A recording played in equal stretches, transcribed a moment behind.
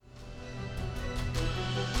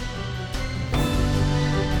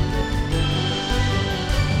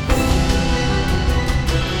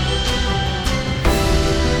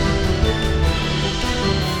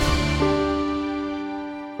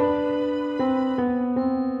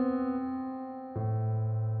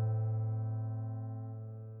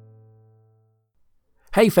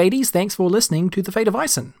Hey Fades, thanks for listening to The Fate of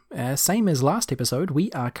Ison. Same as last episode,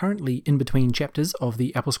 we are currently in between chapters of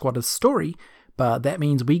the Apple Squatters story, but that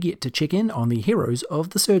means we get to check in on the heroes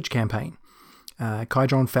of the Surge campaign.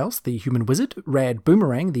 Kydron Faust, the human wizard, Rad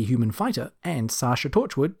Boomerang, the human fighter, and Sasha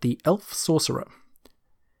Torchwood, the elf sorcerer.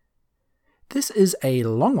 This is a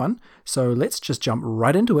long one, so let's just jump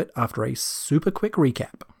right into it after a super quick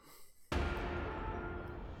recap.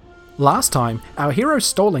 Last time, our hero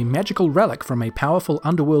stole a magical relic from a powerful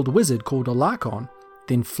underworld wizard called Alarcon,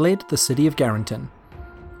 then fled the city of Garrington.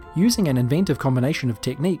 Using an inventive combination of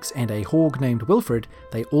techniques and a Hog named Wilfred,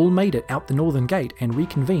 they all made it out the northern gate and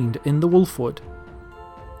reconvened in the Wolfwood.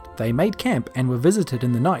 They made camp and were visited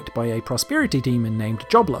in the night by a prosperity demon named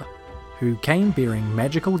Jobler, who came bearing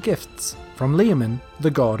magical gifts from Leomund, the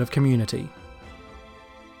god of community.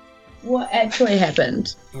 What actually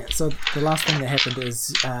happened? Yeah, so the last thing that happened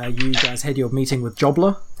is you guys had your meeting with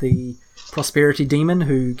Jobler, the prosperity demon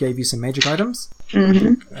who gave you some magic items.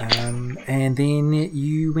 Mm-hmm. And then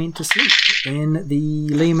you went to sleep in the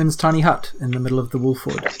Leomund's tiny hut in the middle of the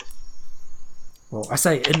Wolfwood. Well, I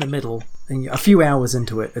say in the middle, and a few hours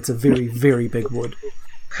into it. It's a very, very big wood.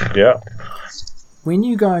 Yeah. When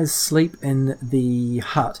you guys sleep in the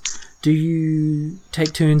hut, do you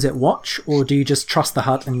take turns at watch, or do you just trust the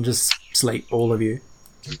hut and just sleep, all of you?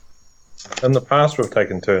 In the past, we've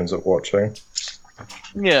taken turns at watching.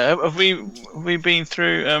 Yeah, have we been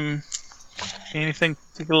through anything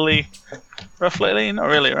particularly rough lately? Not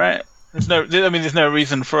really, right? There's no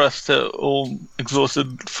reason for us to all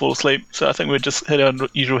exhausted fall asleep. So I think we just hit our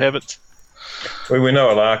usual habits. We know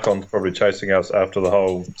Alarcon's probably chasing us after the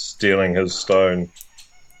whole stealing his stone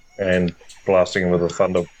and blasting him with a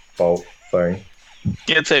thunderbolt thing.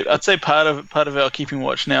 Yeah, I'd say part of our keeping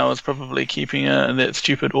watch now is probably keeping that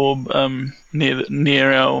stupid orb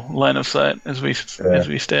near our line of sight as we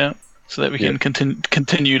stay out, so that we can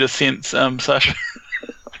continue to sense Sasha.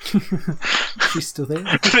 She's still there.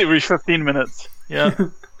 Every 15 minutes. Yeah.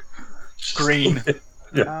 Green.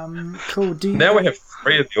 Yeah. Cool. Now we have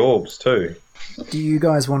 3 of the orbs too. Do you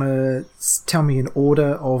guys want to tell me an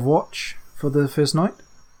order of watch for the first night?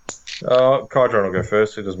 Kydron will go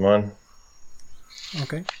first. He doesn't mind.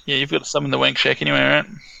 Okay. Yeah, you've got to summon the Wank Shack anyway, right?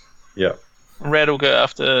 Yeah. Rad will go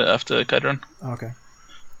after Kydron. Okay.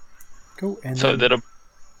 Cool. And so that'll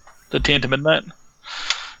the 10 to midnight.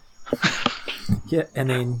 Yeah, and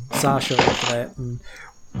then Sasha after that, and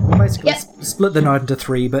we'll basically split the night into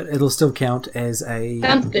 3, but it'll still count as a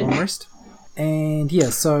long rest. And yeah,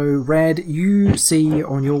 so Rad, you see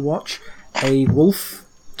on your watch a wolf,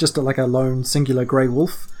 just like a lone singular grey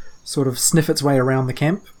wolf, sort of sniff its way around the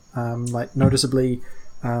camp, like noticeably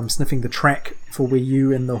sniffing the track for where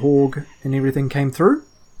you and the Hog and everything came through.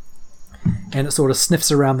 And it sort of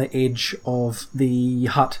sniffs around the edge of the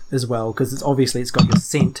hut as well, because it's got your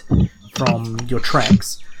scent from your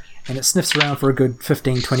tracks, and it sniffs around for a good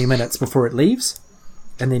 15-20 minutes before it leaves,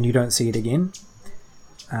 and then you don't see it again.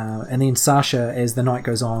 And then Sasha, as the night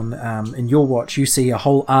goes on, in your watch you see a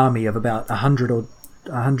whole army of about 100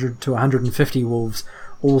 to 150 wolves,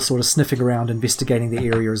 all sort of sniffing around, investigating the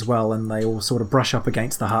area as well, and they all sort of brush up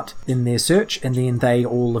against the hut in their search, and then they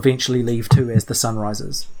all eventually leave too as the sun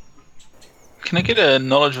rises. Can I get a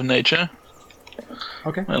knowledge of nature?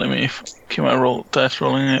 Okay. Well, let me keep my dice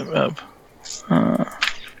rolling it up.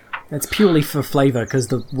 It's purely for flavour, because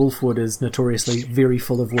the Wolfwood is notoriously very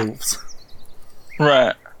full of wolves.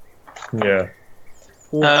 Right. Yeah.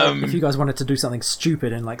 Or if you guys wanted to do something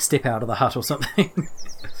stupid and like step out of the hut or something.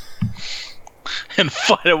 And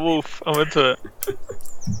fight a wolf. I'm into it.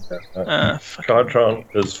 Kydron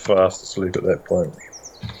is fast asleep at that point.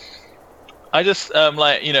 I just,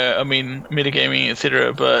 metagaming,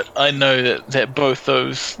 etc., but I know that both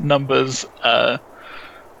those numbers are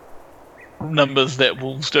numbers that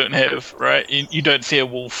wolves don't have, right? You don't see a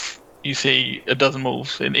wolf, you see a dozen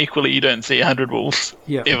wolves, and equally you don't see 100 wolves,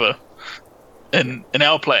 ever, in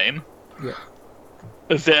our plane. Yeah.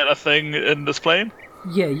 Is that a thing in this plane?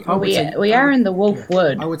 Yeah, we are in the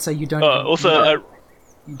Wolfwood. I would say you don't.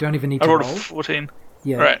 You don't even need to roll. I roll. rolled a 14.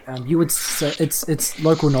 Yeah, right. You would say it's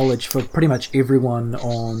local knowledge for pretty much everyone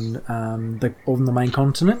on the main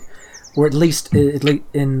continent, or at least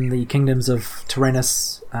in the kingdoms of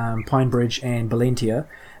Tyrannus, Pinebridge, and Valentia,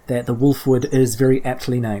 that the Wolfwood is very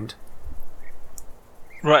aptly named.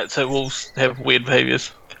 Right, so wolves have weird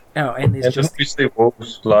behaviours. Oh, and there's didn't we see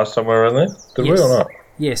wolves last time we were in there? Did we or not?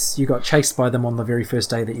 Yes, you got chased by them on the very first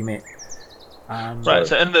day that you met. Right,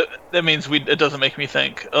 so that means it doesn't make me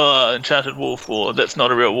think, enchanted wolf, or that's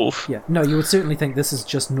not a real wolf. Yeah, no, you would certainly think this is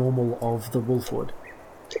just normal of the Wolfwood.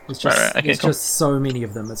 It's just, Right, okay, it's cool. just so many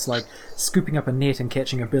of them. It's like scooping up a net and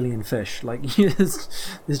catching a billion fish. Like, it's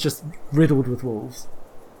just riddled with wolves.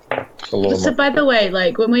 It's a lot of So, by the way,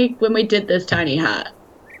 like when we did this tiny hut,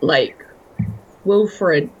 like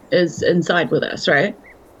Wilfred is inside with us, right?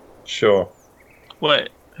 Sure. Wait,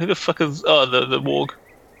 who the fuck is? Oh, the warg.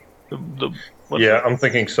 What? Yeah, I'm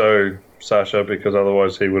thinking so, Sasha, because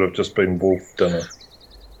otherwise he would have just been wolf dinner.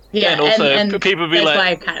 Yeah, and also people be that's why I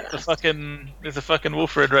like, kind of asked. there's a fucking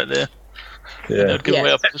Wilfred right there. Yeah. They'd give Yeah.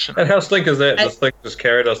 away our position. And how stink is that? This thing just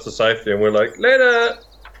carried us to safety, and we're like, later!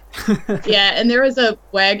 Yeah, and there was a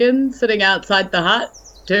wagon sitting outside the hut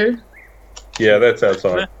too. Yeah, that's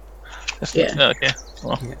outside. Yeah. Oh, okay.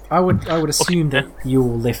 Well, Yeah. I would assume that you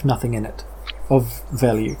all left nothing in it of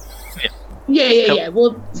value. Yeah.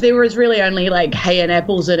 Well, there was really only like hay and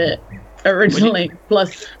apples in it originally,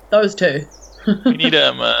 plus those two. we need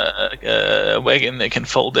a wagon that can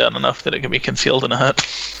fold down enough that it can be concealed in a hut.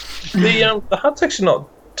 The hut's actually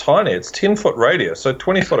not tiny. It's 10-foot radius, so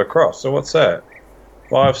 20 foot across. So what's that?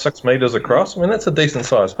 5-6 meters across? I mean, that's a decent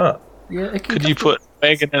sized hut. Yeah, it can Could you put a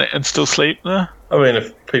wagon in it and still sleep there? I mean,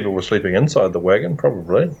 if people were sleeping inside the wagon,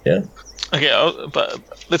 probably, yeah. Okay, but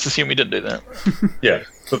let's assume we didn't do that. Yeah.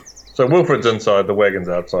 So Wilfred's inside, the wagon's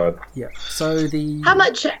outside. Yeah. So the How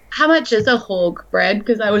much is a hog, Brad?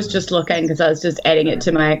 Because I was just looking because I was just adding it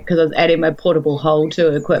to my portable hole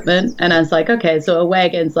to equipment, and I was like, okay, so a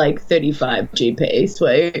wagon's like 35 GP,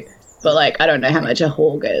 sweet. But like, I don't know how much a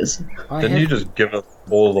hog is. Didn't you just give us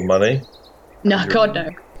all the money? No, God no.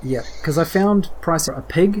 Yeah, because I found pricing for a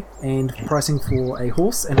pig and pricing for a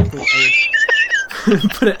horse, and I thought I would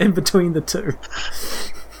put it in between the two.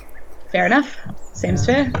 Fair enough. Seems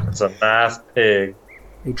fair. It's a nice pig.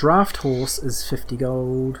 A draft horse is 50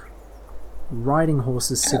 gold. Riding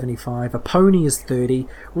horse is 75. A pony is 30.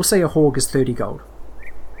 We'll say a hog is 30 gold.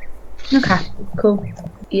 Okay, cool.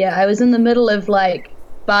 Yeah, I was in the middle of like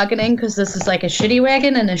bargaining because this is like a shitty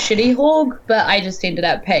wagon and a shitty hog, but I just ended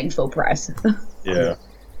up paying full price. Yeah.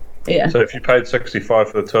 Yeah. So if you paid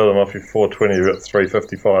 65 for the two of them off your 420, you've got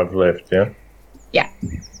 355 left, yeah? Yeah.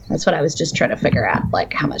 That's what I was just trying to figure out,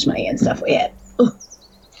 like how much money and stuff we had. Ugh.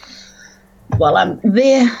 While I'm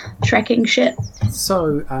there tracking shit.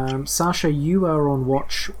 So, Sasha, you are on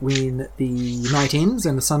watch when the night ends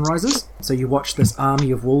and the sun rises. So you watch this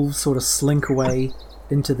army of wolves sort of slink away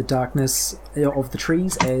into the darkness of the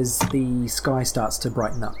trees as the sky starts to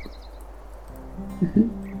brighten up.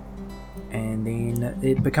 And then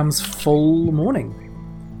it becomes full morning.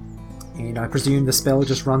 And I presume the spell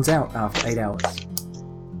just runs out after 8 hours.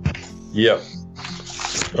 Yep.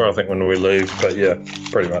 Or I think when we leave, but yeah,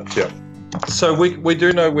 pretty much, yeah. So we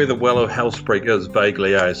do know where the Well of Hellsprig is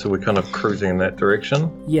vaguely, eh? So we're kind of cruising in that direction.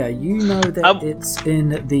 Yeah, you know that it's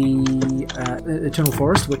in the Eternal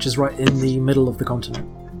Forest, which is right in the middle of the continent.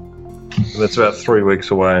 That's about 3 weeks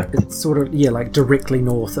away. It's sort of, yeah, like directly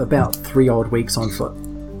north, about 3 odd weeks on foot.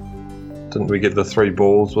 Didn't we get the 3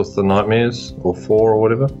 balls with the nightmares? Or 4 or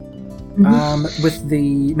whatever? With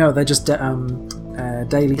the... No, they're just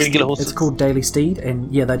daily steed. It's called Daily Steed, and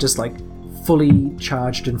yeah, they're just like fully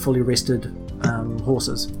charged and fully rested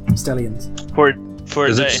horses, stallions. For a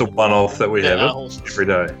Is day. it just a one-off that we have it horses. every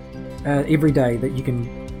day? Every day that you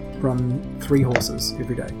can run 3 horses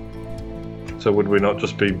every day. So would we not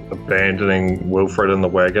just be abandoning Wilfred in the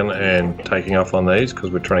wagon and taking off on these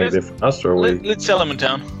because we're trying to get there fast, or are we... Let's sell them in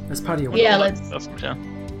town. That's part of your Yeah, work. let's Sell them in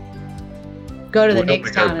town. go to the We don't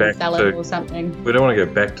next wanna go town back and sell to- it or something. We don't want to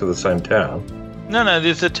go back to the same town. No,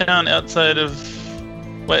 there's a town outside of.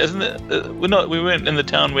 Wait, isn't it? We weren't in the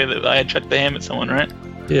town where I had chucked the ham at someone, right?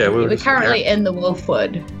 Yeah, we were We're just- currently in the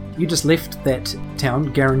Wolfwood. You just left that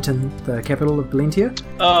town, Garrington, the capital of Valentia.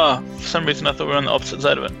 Oh, for some reason I thought we were on the opposite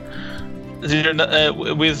side of it.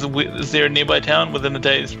 Is there a nearby town within a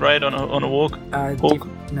day's ride on a walk? Walk?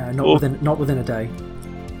 No, Walk. not within a day.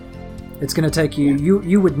 It's going to take you.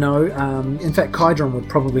 You would know. In fact, Kydron would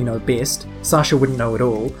probably know best. Sasha wouldn't know at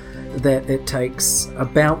all. That it takes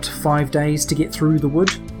about 5 days to get through the wood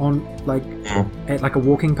on at like a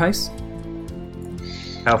walking pace.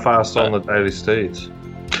 How fast on the daily steeds?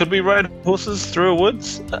 Could we ride horses through a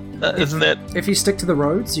woods? Isn't that? If you stick to the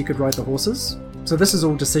roads, you could ride the horses. So this is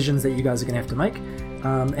all decisions that you guys are going to have to make.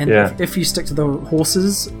 And Yeah. if you stick to the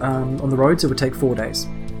horses on the roads, it would take 4 days.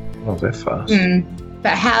 Oh, they're fast.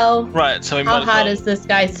 But how Right, so we might how as hard well. is this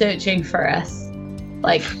guy searching for us?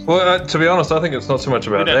 Like, Well, to be honest, I think it's not so much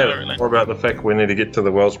about We don't that. know, It's really. more about the fact we need to get to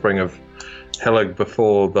the wellspring of Hellig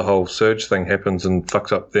before the whole surge thing happens and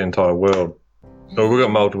fucks up the entire world. So we've got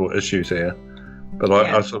multiple issues here. But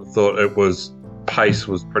I sort of thought pace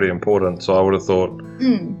was pretty important. So I would have thought,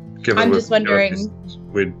 given I'm we've just wondering-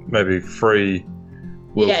 we'd maybe free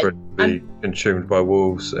Wilfred be consumed by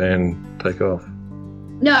wolves and take off.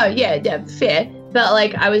 No, yeah, fair. But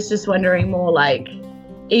like, I was just wondering more like,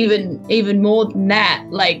 even more than that.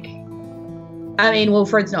 Like, I mean,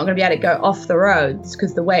 Wilfred's not going to be able to go off the roads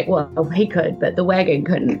because he could, but the wagon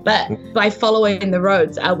couldn't. But by following the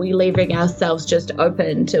roads, are we leaving ourselves just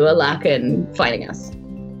open to Alarkin finding us?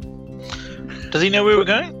 Does he know where we're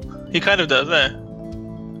going? He kind of does, eh?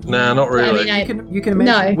 Nah, not really. I mean, you can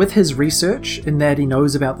imagine with his research, in that he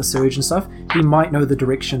knows about the surge and stuff, he might know the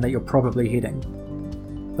direction that you're probably heading.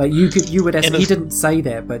 Like he didn't say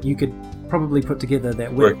that, but you could probably put together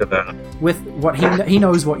that with what he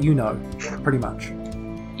knows what you know, pretty much.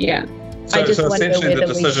 Yeah. So essentially the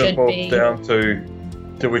decision boils down to,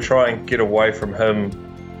 do we try and get away from him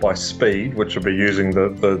by speed, which would be using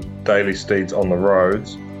the daily steeds on the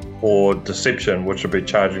roads, or deception, which would be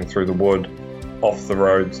charging through the wood off the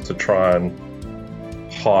roads to try and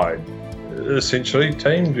hide? Essentially,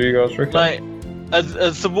 team, do you guys reckon? Like,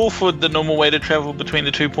 is the Wolfwood the normal way to travel between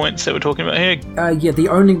the 2 points that we're talking about here? Yeah, the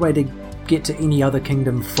only way to get to any other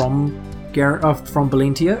kingdom from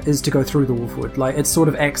Valentia is to go through the Wolfwood. Like, it sort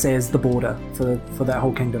of acts as the border for that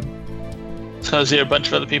whole kingdom. So is there a bunch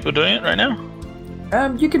of other people doing it right now?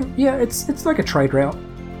 It's like a trade route.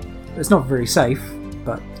 It's not very safe,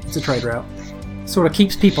 but it's a trade route. Sort of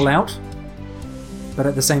keeps people out, but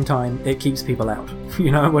at the same time, it keeps people out.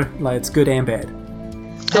 You know, like, it's good and bad.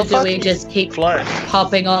 So do we just keep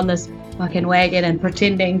hopping on this fucking wagon and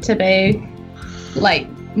pretending to be like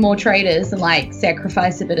more traders and like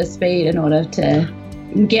sacrifice a bit of speed in order to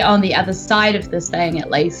get on the other side of this thing at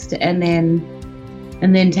least, and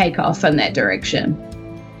then take off in that direction?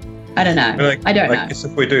 I don't know. I don't know. I guess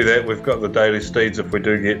if we do that, we've got the daily steeds. If we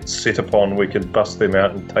do get set upon, we could bust them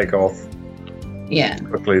out and take off. Yeah.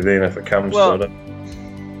 Quickly then, if it comes to it.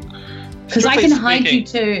 Because I can hide you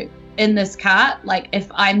two in this cart. Like, if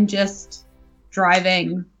I'm just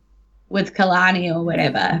driving with Kalani or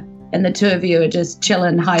whatever, and the two of you are just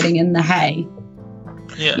chilling, hiding in the hay.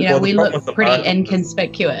 Yeah. You know, we look pretty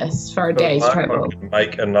inconspicuous for a day's travel. Can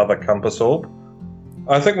make another compass orb.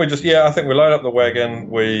 I think we load up the wagon.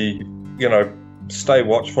 We, stay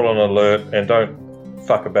watchful and alert and don't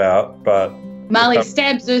fuck about. But Marley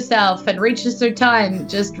stabs herself and reaches through time,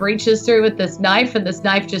 just reaches through with this knife, and this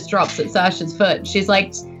knife just drops at Sasha's foot. She's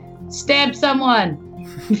like, stab someone.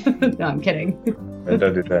 No, I'm kidding. And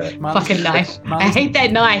don't do that. Fucking knife. I hate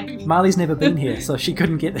that knife. Marley's never been here, so she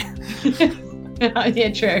couldn't get there.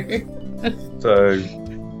 Yeah, true. So,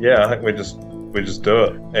 yeah, I think we just do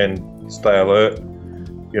it and stay alert.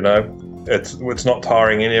 It's not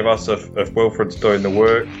tiring any of us if Wilfred's doing the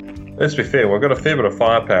work. Let's be fair, we've got a fair bit of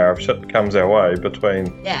firepower if shit comes our way between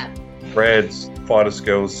Brad's fighter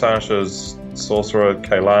skills, Sasha's sorcerer,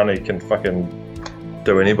 Kaylani can fucking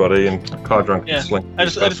do anybody, and Kydron can sling. I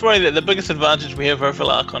just worry that the biggest advantage we have over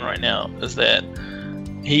Larkon right now is that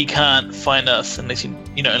he can't find us unless he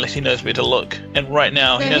knows where to look. And right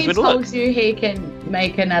now he knows where to look. He told you he can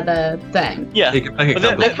make another thing. Yeah, he can make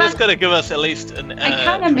that's got to give us at least an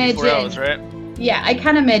 24 hours, right? Yeah, I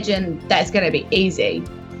can't imagine that's going to be easy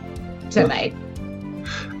to make.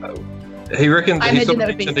 He reckons he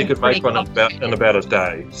could make one in about a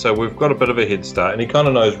day. So we've got a bit of a head start, and he kind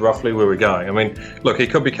of knows roughly where we're going. I mean, look, he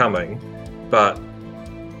could be coming, but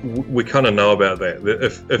we kind of know about that.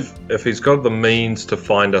 If he's got the means to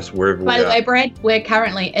find us wherever we are. By the way, Brad, we're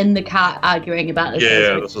currently in the car arguing about this.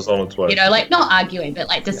 Yeah, this is on its way. Like not arguing, but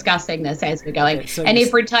like discussing this as we're going. And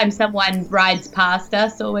every time someone rides past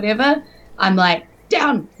us or whatever, I'm like,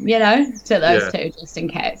 down, to those two, just in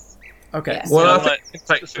case. Okay. Yeah. Well, I think it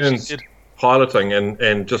takes turns piloting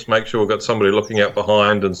and just make sure we've got somebody looking out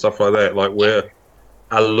behind and stuff like that. Like, we're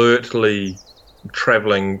alertly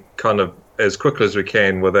travelling kind of as quickly as we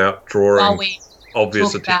can without drawing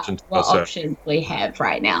obvious attention to what options we have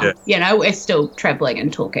right now. Yeah. We're still travelling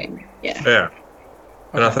and talking. Yeah. Yeah.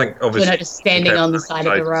 And I think obviously just standing on the side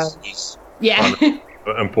of the road. Yeah. Kind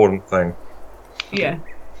of an important thing. Yeah.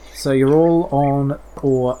 So you're all on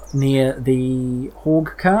or near the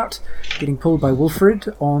Hog cart, getting pulled by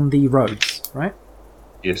Wilfred on the roads, right?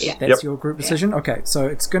 Yes. Yeah. That's your group decision? Okay, so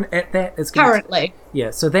it's going to... Currently.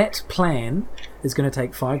 So that plan is going to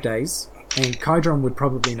take 5 days, and Kydron would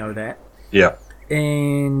probably know that. Yeah.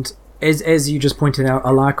 And as you just pointed out,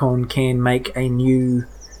 Alarkon can make a new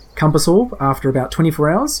compass orb after about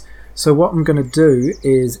 24 hours. So what I'm going to do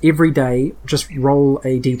is every day just roll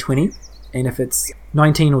a d20, and if it's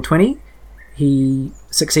 19 or 20, he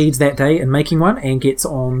succeeds that day in making one and gets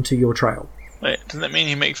on to your trail. Wait, does that mean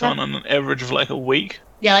he makes one on an average of like a week?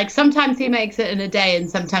 Yeah, like sometimes he makes it in a day and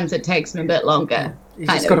sometimes it takes him a bit longer. He's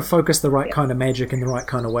just got to focus the right kind of magic in the right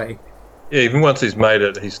kind of way. Yeah, even once he's made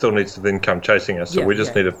it, he still needs to then come chasing us. So Yeah, we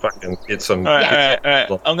just yeah. need to fucking get some. All right.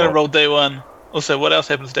 I'm gonna roll day one. Also, what else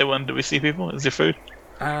happens day one? Do we see people? Is there food?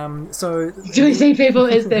 So Do we see people?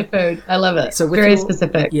 Is their food? I love it. So with Very your-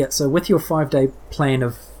 specific. yeah, so with your 5-day plan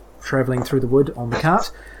of traveling through the wood on the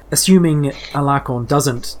cart, assuming Alarcon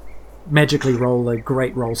doesn't magically roll a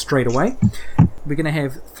great roll straight away, we're going to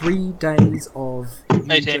have 3 days of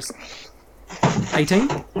 18. 18?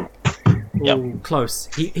 Yep. Ooh, close.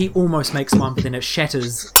 He almost makes one, but then it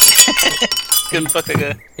shatters, Good fucker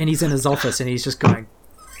guy. and he's in his office, and he's just going,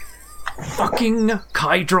 "Fucking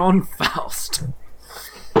Kydron Faust."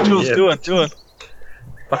 Yeah. Do it.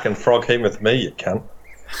 Fucking frog him with me, you cunt.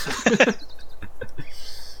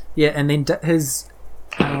 Yeah, and then his.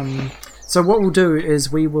 So what we'll do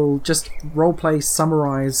is we will just roleplay,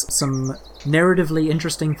 summarize some narratively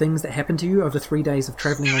interesting things that happen to you over 3 days of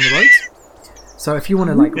traveling on the roads. So if you want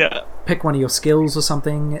to Yeah. pick one of your skills or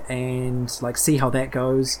something and see how that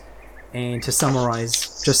goes, and to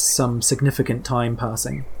summarize just some significant time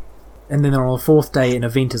passing, and then on the 4th day an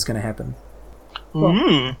event is going to happen.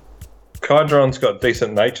 Ooh. Kydron's got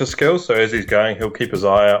decent nature skills, so as he's going, he'll keep his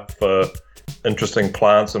eye out for interesting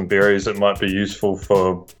plants and berries that might be useful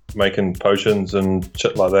for making potions and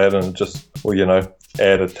shit like that, and just,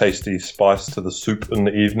 add a tasty spice to the soup in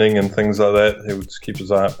the evening and things like that. He'll just keep his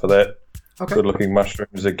eye out for that. Okay. Good looking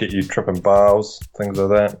mushrooms that get you tripping bars, things like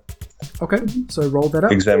that. Okay, so roll that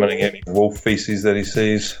up. Examining any wolf feces that he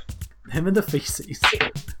sees. Him and the feces.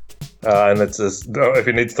 And if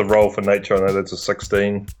he needs to roll for nature on that, it's a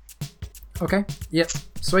 16. Okay, yep,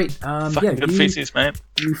 sweet. Fucking good feces, mate.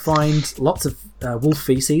 You find lots of wolf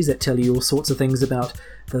feces that tell you all sorts of things about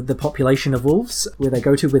the population of wolves, where they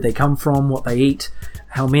go to, where they come from, what they eat,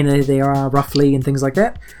 how many there are roughly, and things like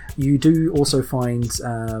that. You do also find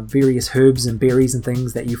various herbs and berries and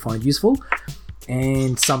things that you find useful,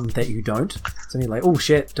 and some that you don't. So you're like, oh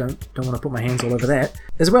shit, don't want to put my hands all over that.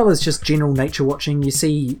 As well as just general nature watching, you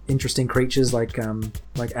see interesting creatures like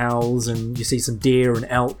owls, and you see some deer and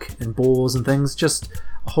elk and boars and things. Just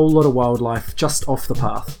a whole lot of wildlife just off the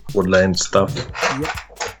path. Woodland stuff.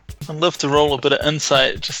 I'd love to roll a bit of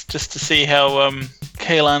insight just to see how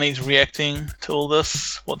Kaylani's reacting to all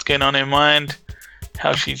this, what's going on in her mind,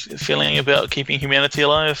 how she's feeling about keeping humanity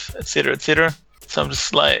alive, etc., etc. So I'm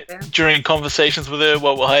just during conversations with her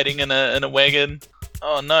while we're hiding in a wagon.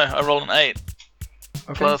 Oh no, I rolled an 8.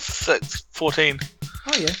 Okay. Plus 6, 14.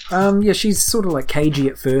 Oh yeah. She's sort of cagey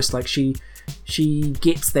at first. She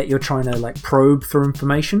gets that you're trying to probe for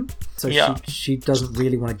information, so Yeah. she doesn't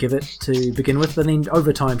really want to give it to begin with. But then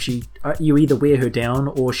over time, you either wear her down,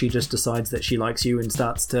 or she just decides that she likes you and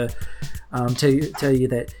starts to tell you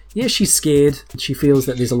that she's scared. She feels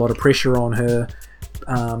that there's a lot of pressure on her,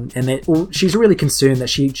 and that she's really concerned that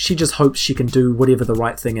she just hopes she can do whatever the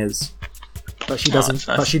right thing is, but she doesn't. that's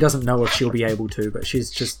nice. But she doesn't know if she'll be able to. But she's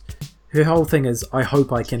just, her whole thing is, I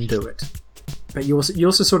hope I can do it. But you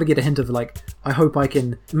also sort of get a hint of I hope I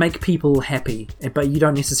can make people happy, but you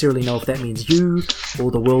don't necessarily know if that means you or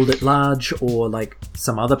the world at large or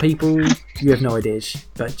some other people. You have no idea.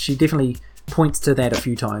 But she definitely points to that a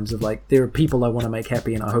few times of there are people I want to make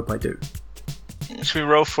happy, and I hope I do. Should we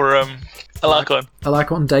roll for Alarcon?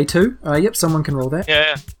 Alarcon day 2. Yep, someone can roll that.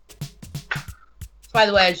 Yeah. By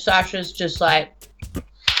the way, Sasha's just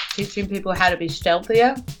teaching people how to be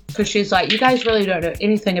stealthier, because she's you guys really don't know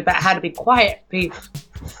anything about how to be quiet, be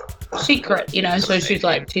secret, so she's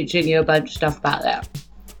teaching you a bunch of stuff about that.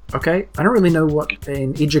 Okay, I don't really know what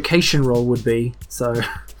an education role would be, so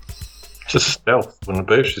Just stealth, wouldn't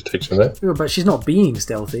it be, if she's teaching that? but she's not being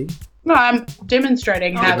stealthy. No, I'm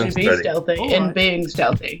demonstrating how to be Demonstrating. stealthy All in right. being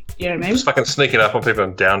stealthy. You know what I mean? Just fucking sneaking up on people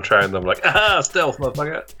and downtraining them stealth,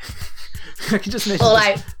 motherfucker. I can just imagine Or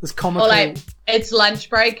this comical... Or it's lunch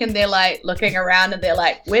break and they're looking around and they're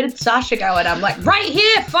where did Sasha go? And I'm right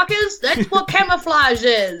here, fuckers. That's what camouflage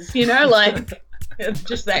is.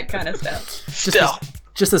 Just that kind of stuff. Stealth.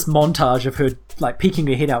 Just this montage of her peeking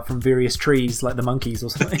her head out from various trees like the monkeys or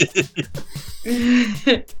something.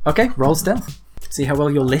 Okay, roll stealth. See how well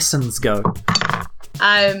your lessons go.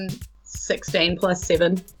 16 plus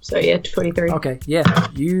 7, so 23. Okay, yeah,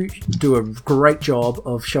 you do a great job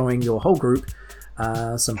of showing your whole group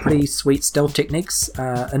some pretty sweet stealth techniques,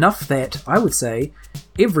 enough that I would say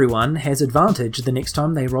everyone has advantage the next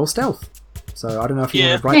time they roll stealth. So I don't know if you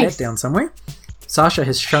want to write Nice. that down somewhere. Sasha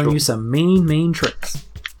has shown you some mean tricks.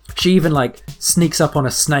 She even sneaks up on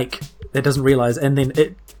a snake that doesn't realize, and then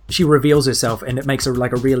she reveals herself, and it makes her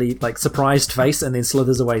a really surprised face, and then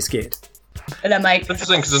slithers away scared. And I'm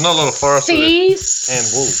Interesting, because there's not a lot of forest see, and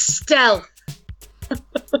wolves. stealth.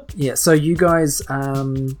 Yeah, so you guys,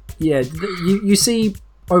 you see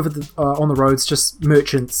over the on the roads, just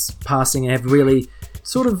merchants passing and have really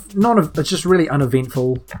sort of it's just really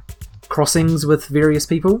uneventful crossings with various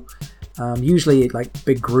people. Usually like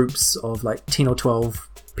big groups of like 10 or 12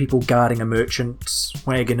 people guarding a merchant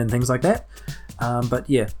wagon and things like that. But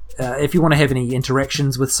yeah, if you want to have any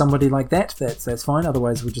interactions with somebody like that, that's fine.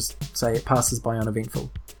 Otherwise, we'll just say it passes by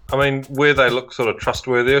uneventful. I mean, where they look sort of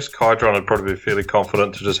trustworthiest, Kydron would probably be fairly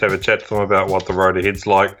confident to just have a chat to them about what the road ahead's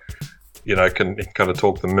like. You know, can kind of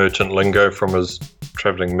talk the merchant lingo from his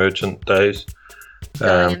travelling merchant days.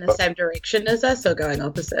 Going in the same direction as us, or going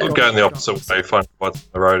opposite? We'll go in the opposite way, find what's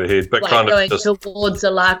the road ahead. But like kind of going just towards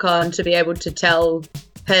Alarcon to be able to tell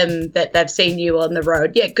him that they've seen you on the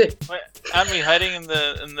road. Yeah, good. Wait, aren't we hiding in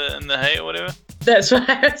the hay or whatever? That's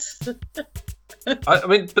right. I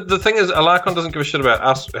mean, but the thing is, Alarcon doesn't give a shit about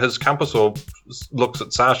us. His compass orb looks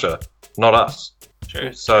at Sasha, not us.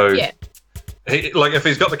 True. So, yeah. If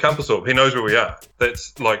he's got the compass orb, he knows where we are.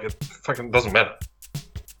 That's like, it fucking doesn't matter.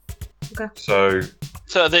 Okay. So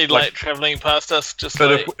are they like travelling past us? Just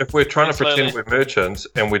but like, if we're trying to slowly? pretend we're merchants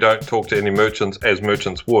and we don't talk to any merchants as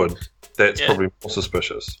merchants would, that's probably more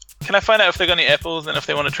suspicious. Can I find out if they've got any apples and if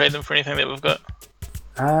they want to trade them for anything that we've got?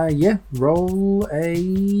 Yeah. Roll a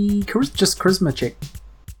just charisma check.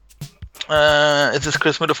 Is this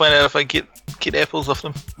charisma to find out if I get apples off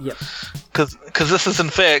them? Yep. Because this is in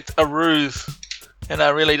fact a ruse, and I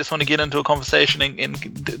really just want to get into a conversation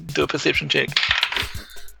and do a perception check.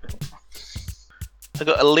 I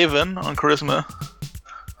got 11 on charisma.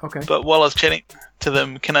 Okay. But while I was chatting to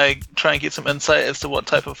them, can I try and get some insight as to what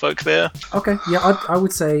type of folks they are? Okay. Yeah, I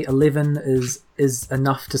would say 11 is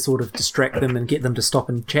enough to sort of distract them and get them to stop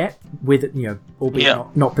and chat with it,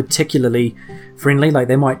 albeit not particularly friendly. Like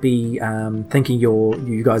they might be thinking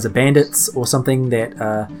you guys are bandits or something that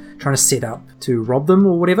are trying to set up to rob them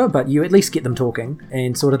or whatever, but you at least get them talking.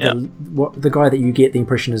 And sort of the guy that you get the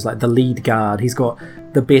impression is like the lead guard. He's got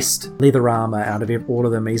the best leather armor out of all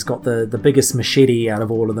of them. He's got the biggest machete out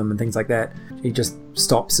of all of them and things like that. He just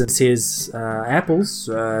stops and says, apples,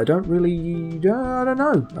 I don't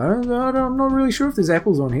know. I'm not really sure if there's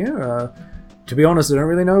apples on here. To be honest, I don't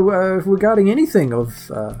really know regarding anything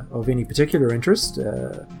of any particular interest.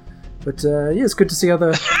 But it's good to see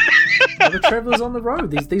other travellers on the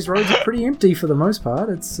road. These roads are pretty empty for the most part.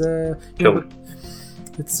 It's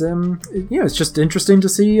it's just interesting to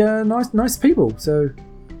see nice people. So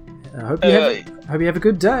I hope you have a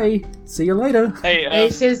good day. See you later. Hey,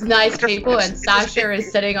 This is nice people, and Sasha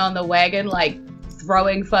is sitting on the wagon like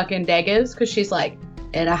throwing fucking daggers because she's like,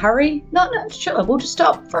 in a hurry? No, sure, we'll just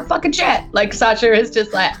stop for a fucking chat. Like Sasha is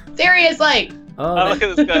just like, seriously. I look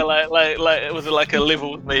at this guy like it was like a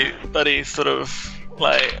level with me, but he's sort of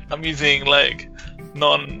like, I'm using like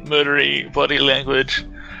non-murdery body language,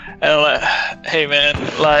 and I'm like, hey man,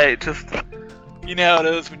 like just, you know how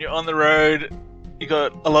it is when you're on the road, you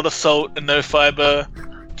got a lot of salt and no fiber,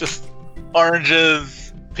 just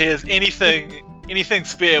oranges, pears, anything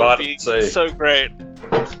spare would be so great.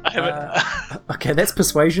 I haven't. Okay, that's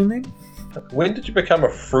persuasion then. When did you become a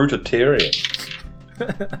fruitarian?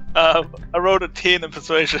 I rolled a 10 in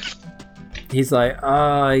persuasion. He's like,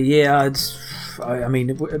 yeah, I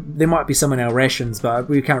mean, there might be some in our rations, but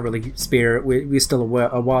we can't really spare it. We're still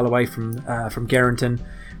a while away from Garrington.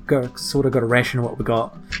 Sort of got a ration of what we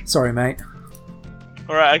got. Sorry, mate.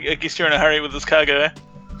 Alright, I guess you're in a hurry with this cargo, eh?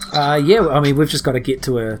 Yeah, I mean, we've just got to get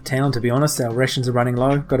to a town, to be honest. Our rations are running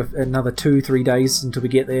low. Got another 2-3 days until we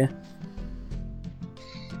get there.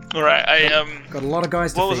 Alright, got a lot of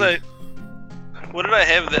guys to feed. What did I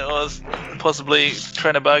have that I was possibly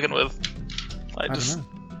trying to bargain with? Like, just...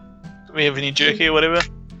 Do we have any jerky or whatever?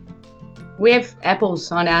 We have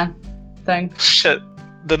apples on our thing. Shit.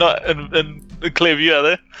 They're not in Clearview, are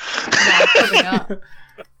they? No, probably not.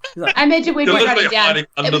 I imagine we'd be running down. Hiding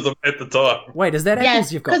under them at the time. Wait, is that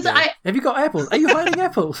apples you've got there? Have you got apples? Are you hiding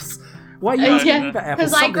apples? Why are you asking about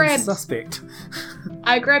apples? Something's suspect.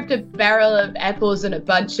 I grabbed a barrel of apples and a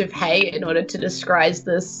bunch of hay in order to disguise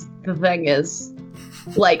the thing as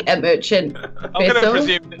like a merchant vessel. I'm going to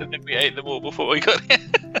presume that we ate them all before we got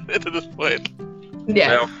to this point. Yeah.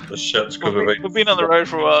 Now the shit's because we've been on the road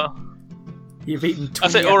for a while. You've eaten 20 I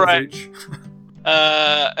say, all right. each.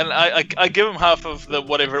 And I give him half of the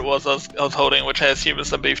whatever it was I was holding, which has human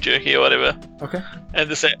some beef jerky or whatever. Okay. And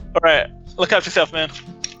just say, all right, look after yourself, man.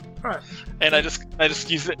 All right. And I just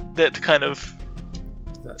use that to kind of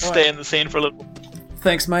stay in the scene for a little.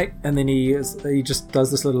 Thanks, mate. And then he just does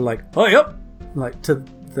this little like, oh yep, like to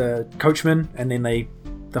the coachman, and then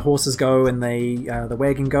the horses go and the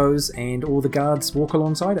wagon goes, and all the guards walk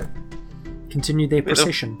alongside it, continue their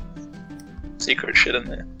procession. Secret shit in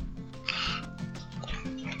there.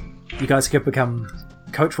 You guys could become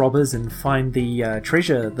coach robbers and find the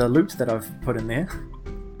treasure, the loot that I've put in there.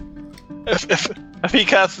 If he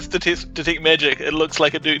casts detect magic, it looks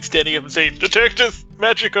like a dude standing up and saying, "Detectus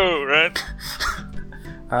Magico," right?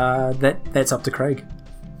 That's up to Craig.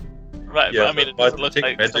 Right, Yeah, but I mean, it doesn't look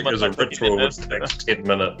like magic someone is a like looking ritual at which this. takes 10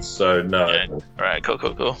 minutes, so no. Yeah. Alright,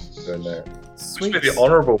 cool. So no. Sweet. Should be the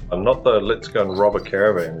honourable one, not the let's go and rob a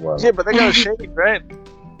caravan one. Yeah, but they got shady, right?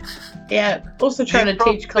 Yeah. Also trying to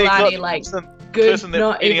teach Kalani like good, person that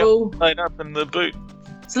not eating evil. Line up in the boot.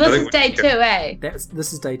 So I this think is day we 2, can- eh?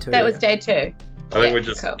 This is day 2. That was day 2. I think Yeah, we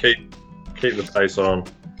just cool. keep the pace on.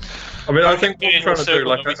 I mean, I think what we're trying to do,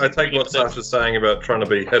 like, I take what Sasha's saying about trying to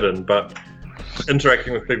be hidden, but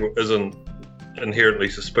interacting with people isn't inherently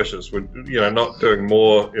suspicious. We're, not doing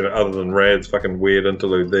more, other than Rad's fucking weird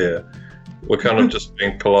interlude there. We're kind of just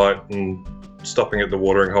being polite and stopping at the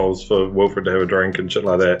watering holes for Wilfred to have a drink and shit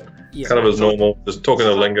like that. Yeah. Kind of as normal, just talking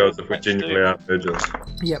to lingo as if we genuinely are virgins.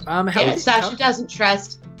 Yep. Yeah, Sasha doesn't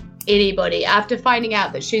trust anybody. After finding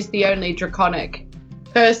out that she's the only draconic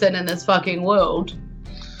person in this fucking world,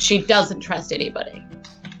 she doesn't trust anybody.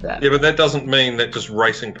 So. Yeah, but that doesn't mean that just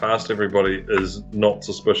racing past everybody is not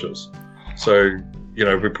suspicious. So,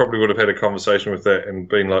 we probably would have had a conversation with that and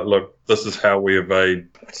been like, look, this is how we evade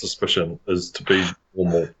suspicion, is to be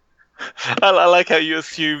normal. I like how you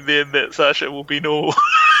assume then that Sasha will be normal.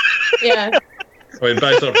 Yeah. I mean,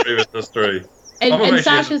 based on previous history. And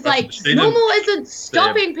Sasha's like, normal isn't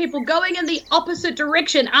stopping people going in the opposite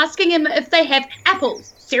direction, asking him if they have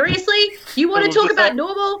apples. Seriously? You want to talk about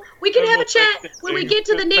normal? We can have a chat when we get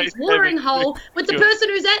to the next watering hole with the person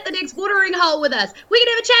who's at the next watering hole with us. We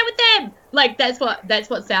can have a chat with them. Like, that's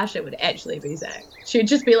what Sasha would actually be saying. She'd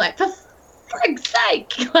just be like, for frig's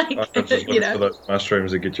sake. Like, I'm just looking for those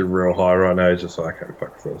mushrooms that get you real high right now. You're just like, okay,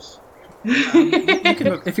 fuck this. You can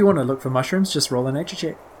look, if you want to look for mushrooms, just roll a nature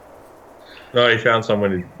check. No, he found some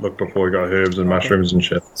when he looked before he got herbs and mushrooms and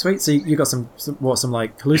shit. Sweet. So you got some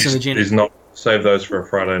like hallucinogenic. He's not save those for a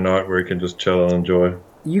Friday night where he can just chill and enjoy.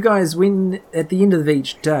 You guys, when at the end of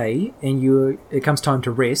each day and it comes time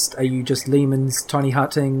to rest, are you just Lehman's tiny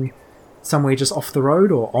hutting somewhere just off the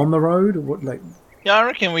road or on the road? Or what, like? Yeah, I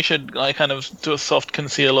reckon we should kind of do a soft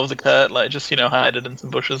conceal of the cart, just hide it in some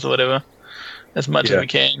bushes or whatever, as much as we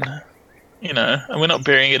can. And we're not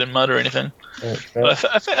burying it in mud or anything. But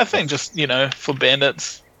I think just for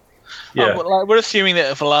bandits. Yeah. We're assuming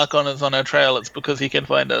that if Alarcon is on our trail, it's because he can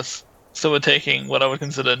find us. So we're taking what I would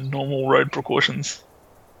consider normal road precautions.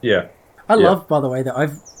 Yeah. I love, by the way, that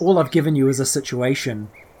all I've given you is a situation,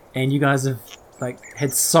 and you guys have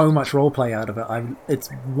had so much roleplay out of it. It's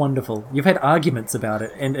wonderful. You've had arguments about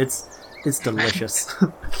it, and it's delicious.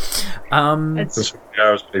 It's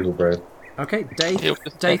hours people, Brad. Okay, day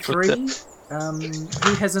 3.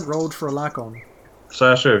 Who hasn't rolled for Alarcon?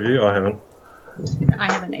 Sasha, have you? I haven't.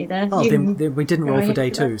 I haven't either. Oh, then we didn't roll for day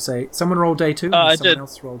 2. So someone rolled day 2. I someone did.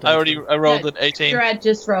 Else rolled day I rolled No, at 18. Gerard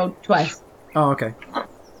just rolled twice. Oh, okay.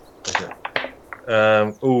 Okay.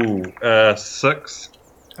 6.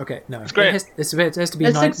 Okay, no. It's great. It has to be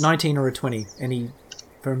A 6. 19 or a 20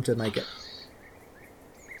 for him to make it.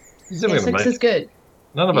 He's Yeah, never 6 gonna is good.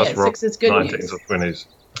 None of us Yeah, rock 6 is good 19s news. or 20s.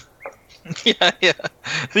 Yeah.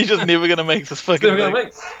 He's just never going to make this fucking Never gonna thing.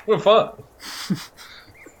 make. We're fun.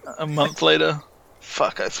 A month later.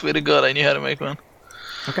 Fuck, I swear to God, I knew how to make one.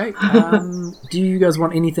 Okay. Do you guys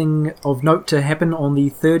want anything of note to happen on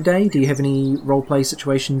the 3rd day? Do you have any roleplay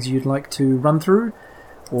situations you'd like to run through?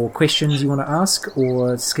 Or questions you want to ask?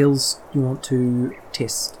 Or skills you want to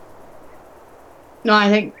test? No, I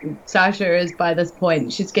think Sasha is by this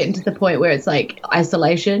point. She's getting to the point where it's like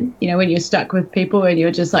isolation. When you're stuck with people and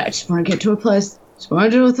you're just like, I just want to get to a place. Just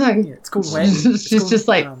want to do a thing. Yeah, it's called wagon. She's just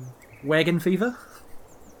like, wagon fever.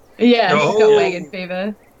 yeah, she's Oh. got wagon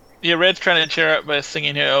fever. Yeah, Red's trying to cheer up by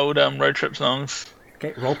singing her old road trip songs.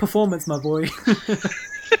 Okay, roll performance, my boy.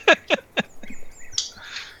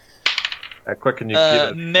 How quick can you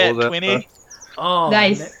get Net all that 20. stuff? Oh,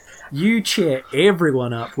 Nice. You cheer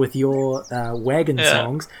everyone up with your wagon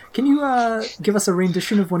songs. Can you give us a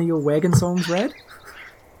rendition of one of your wagon songs, Rad?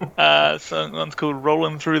 So one's called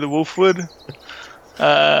Rolling Through the Wolfwood.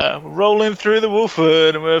 Rolling through the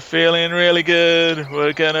Wolfwood, and we're feeling really good.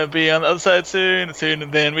 We're gonna be on the other side sooner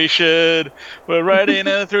than we should. We're riding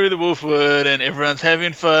through the Wolfwood, and everyone's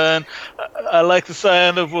having fun. I like the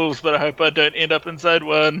sound of wolves, but I hope I don't end up inside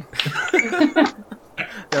one.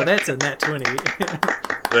 No, that's a nat 20.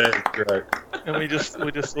 That's great. And we just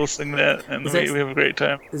all sing that, and Is we that- have a great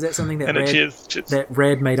time. Is that something that And it cheers. that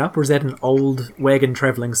Rad made up, or is that an old wagon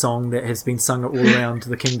travelling song that has been sung all around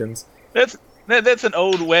the kingdoms? That's That's an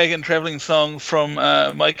old wagon traveling song from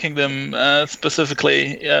my kingdom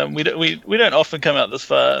specifically. We don't often come out this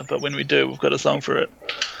far, but when we do, we've got a song for it.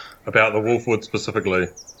 About the Wolfwood specifically.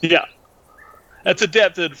 Yeah, it's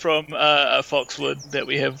adapted from a Foxwood that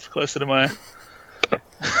we have closer to my.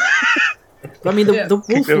 I mean,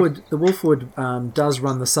 the Wolfwood does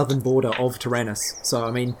run the southern border of Tyrannus. So,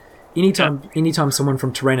 I mean, anytime someone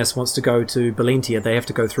from Tyrannus wants to go to Valentia, they have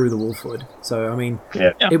to go through the Wolfwood. So, I mean,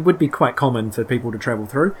 it would be quite common for people to travel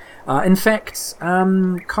through. In fact,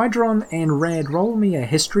 Kydron and Rad, roll me a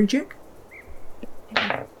history check.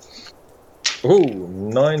 Ooh,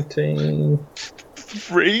 19...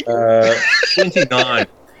 3? 29.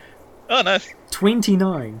 Oh, nice.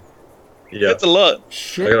 29. Yeah. That's a lot.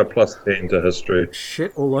 Shit. I got a plus 10 to history.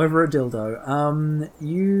 Shit all over a dildo.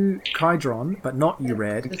 You, Kydron, but not you,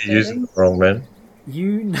 Rad. You're using it wrong, man.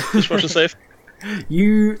 You Dishwasher safe.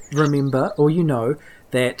 You remember, or you know,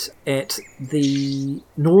 that at the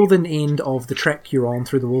northern end of the track you're on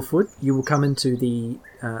through the Wolfwood, you will come into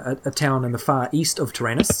a town in the far east of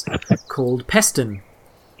Tyrannus called Paston.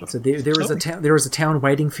 So there is a town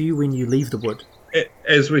waiting for you when you leave the wood.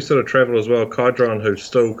 As we sort of travel as well, Kydron, who's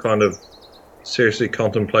still kind of seriously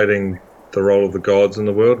contemplating the role of the gods in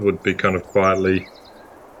the world, would be kind of quietly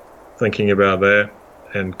thinking about that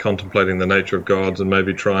and contemplating the nature of gods and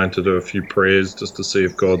maybe trying to do a few prayers just to see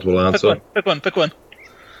if gods will answer. Pick one. Hate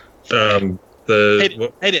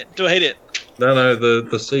it. Do I hate it? No,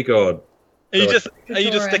 the sea god. Are you just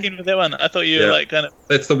sticking with that one? I thought you were like kind of.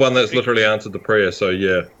 That's the one that's literally answered the prayer. So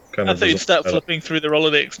yeah, kind of. I thought you'd start flipping through the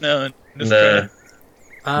Rolodex now. And just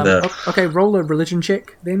No. Okay, roll a religion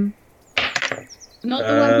check then. Not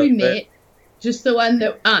the one we met, just the one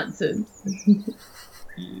that answered.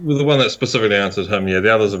 Well, the one that specifically answered him, yeah.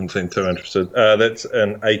 The others haven't seemed too interested. That's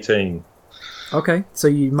an 18. Okay, so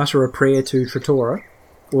you mutter a prayer to Trattora,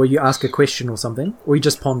 or you ask a question or something, or you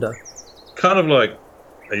just ponder. Kind of like,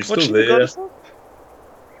 are you still there?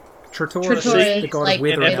 Trattora is the god like of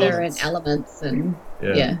weather and elements, and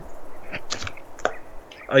yeah.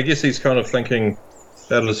 I guess he's kind of thinking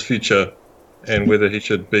about his future and whether he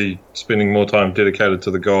should be spending more time dedicated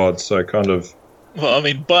to the gods. So kind of. Well, I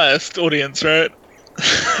mean, biased audience, right?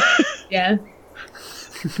 Yeah.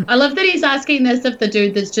 I love that he's asking this of the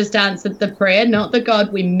dude that's just answered the prayer, not the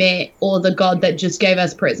god we met or the god that just gave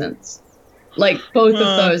us presents. Like, both of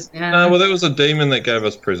those now. Well, there was a demon that gave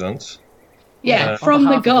us presents. Yeah, from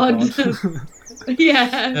the god.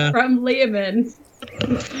 Yeah, from Leomund. I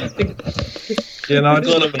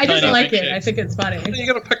just like it. I think it's funny. You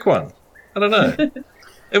got to pick one. I don't know.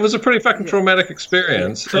 It was a pretty fucking traumatic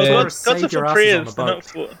experience. Gods are for prayers, not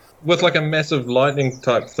for... With like a massive lightning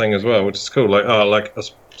type thing as well, which is cool. Like a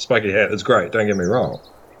spiky hat is great. Don't get me wrong,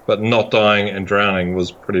 but not dying and drowning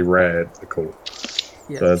was pretty rad. Cool.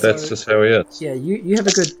 Yeah, so that's just how he is. Yeah, you have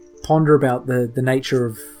a good ponder about the nature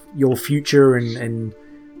of your future and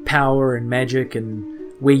power and magic and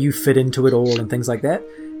where you fit into it all and things like that.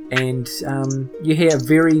 And you hear a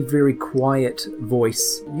very, very quiet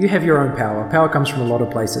voice. You have your own power. Power comes from a lot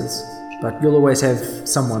of places, but you'll always have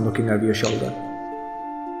someone looking over your shoulder.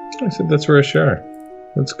 I said that's reassuring.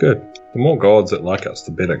 That's good. The more gods that like us,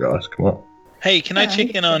 the better, guys. Come on. Hey, can I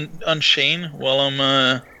check in on Shane while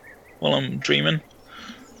I'm dreaming?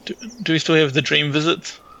 Do we still have the dream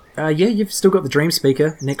visits? Yeah, you've still got the dream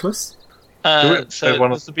speaker necklace. So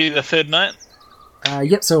this will be the third night?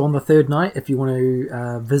 Yep, so on the third night, if you want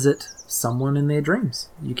to visit someone in their dreams,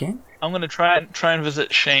 you can. I'm going to try and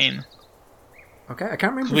visit Shane. Okay, I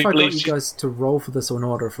can't remember if I got you guys to roll for this or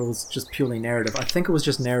not, or if it was just purely narrative. I think it was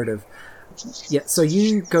just narrative. Yeah, so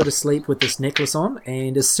you go to sleep with this necklace on,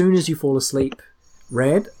 and as soon as you fall asleep,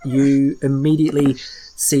 Rad, you immediately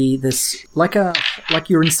see this, like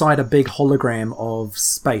you're inside a big hologram of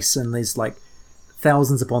space, and there's like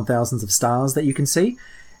thousands upon thousands of stars that you can see,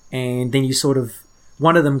 and then you sort of,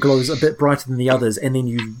 one of them glows a bit brighter than the others, and then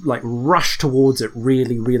you like rush towards it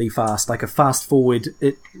really, really fast, like a fast forward,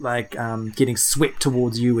 it like getting swept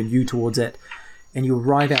towards you and you towards it, and you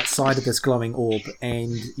arrive outside of this glowing orb,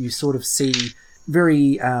 and you sort of see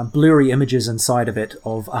very blurry images inside of it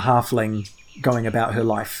of a halfling going about her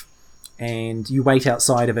life, and you wait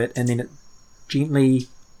outside of it, and then it gently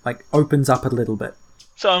like opens up a little bit.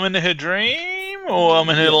 So I'm in her dream, or I'm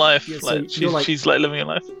in her life? Yeah, so she's like living a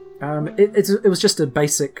life. It was just a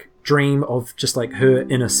basic dream of just like her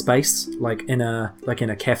in a space, like in a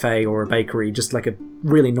cafe or a bakery, just like a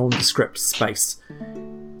really nondescript space.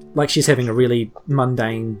 Like she's having a really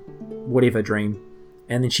mundane whatever dream,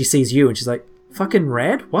 and then she sees you and she's like, "Fucking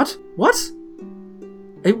Rad, what?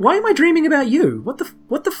 Why am I dreaming about you? What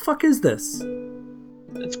the fuck is this?"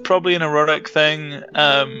 It's probably an erotic thing.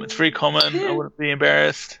 It's very common. I wouldn't be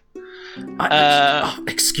embarrassed.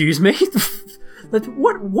 Excuse me?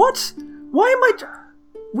 What? Why am I...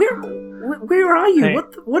 Where are you? Hey.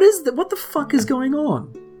 What the fuck is going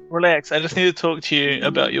on? Relax. I just need to talk to you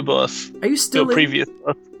about your boss. Are you still Your previous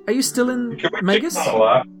boss. Are you still in Magus? Oh,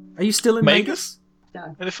 Are you still in Magus? No.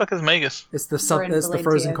 Where the fuck is Magus? It's the We're in it's the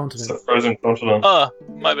frozen Valencia. It's continent. the frozen continent. Oh,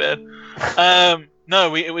 my bad. No,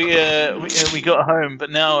 we got home, but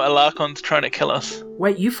now Alarcon's trying to kill us.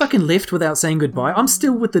 Wait, you fucking left without saying goodbye? I'm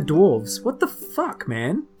still with the dwarves. What the fuck,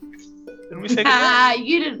 man? Didn't we say goodbye?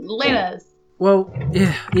 You didn't let us. Well,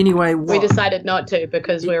 yeah, anyway, We decided not to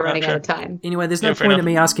because we were running sure. out of time. anyway, there's no Yeah, fair point in enough.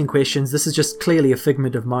 me asking questions. This is just clearly a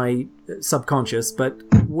figment of my subconscious, but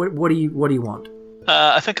what do you want?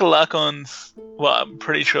 I think Alarcon's... Well, I'm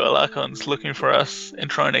pretty sure Alarcon's looking for us and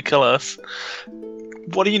trying to kill us.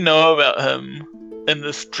 What do you know about him in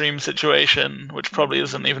this dream situation, which probably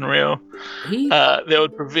isn't even real, He that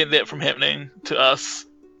would prevent that from happening to us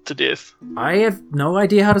to death? I have no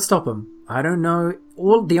idea how to stop him. I don't know.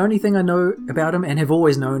 The only thing I know about him and have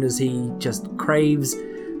always known is he just craves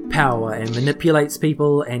power and manipulates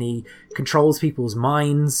people, and he controls people's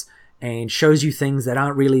minds and shows you things that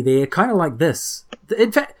aren't really there, kind of like this.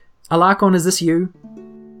 In fact, Alarcon, is this you?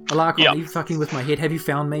 Alarcon, Yeah. are you fucking with my head? Have you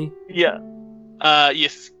found me? Yeah.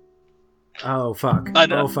 Yes. Oh fuck! I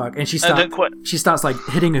know. Oh fuck! And she I don't starts. quite... She starts like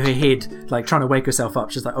hitting her head, like trying to wake herself up.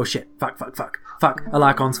 She's like, "Oh shit! Fuck!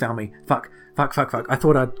 Alarcon's found me! Fuck! I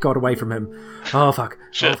thought I'd got away from him. Oh fuck!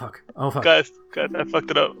 Shit. Oh fuck! Guys, I fucked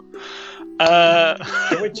it up.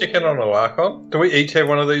 Can we check in on Alarcon? Do we each have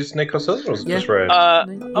one of these necklaces, or is it Yeah. just Rad?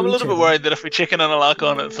 I'm a little bit worried that if we check in on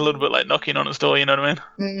Alarcon, it's a little bit like knocking on his door, you know what I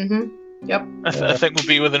mean? Mm-hmm. Yep. I think we'll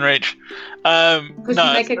be within reach. Because No,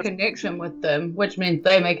 you make a it's- connection with them, which means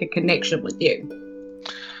they make a connection with you.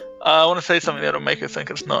 I want to say something that'll make her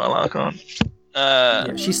think it's not Alarcon.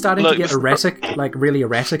 Yeah, she's starting Look, to get this- erratic, like really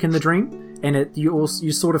erratic in the dream, and you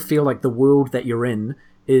sort of feel like the world that you're in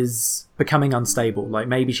is becoming unstable. Like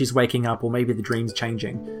maybe she's waking up, or maybe the dream's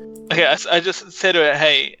changing. Okay, I just said to her,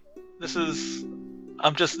 hey, this is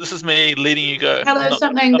me letting you go. Tell I'm her not-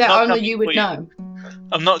 something I'm that not only coming you for would know.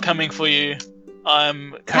 I'm not coming for you.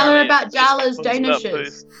 I'm Tell her currently about just Darla's concerned about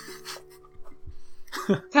Danishes.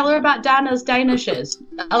 booze. Tell her about Dana's Danishes.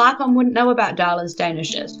 Alarcon wouldn't know about Darla's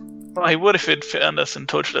Danishes. Well, he would if he'd found us and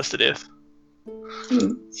tortured us to death.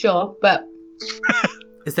 Sure, but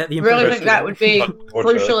Is that the I really information? think that would be Or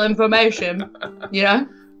crucial information, you know?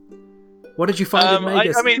 What did you find in I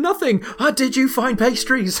Magus? mean- Nothing. Did you find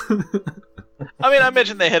pastries? I mean, I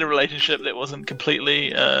imagine they had a relationship that wasn't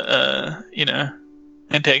completely,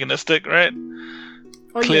 antagonistic, right?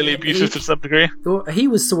 Oh, Clearly yeah, abusive to some degree. he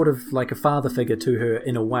was sort of like a father figure to her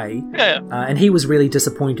in a way, Yeah. and he was really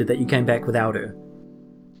disappointed that you came back without her.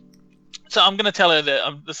 So I'm going to tell her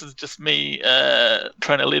that this is just me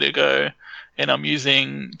trying to let her go, and I'm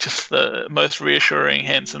using just the most reassuring,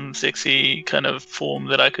 handsome, sexy kind of form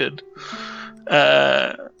that I could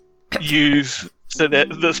use so that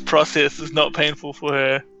this process is not painful for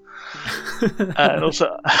her. And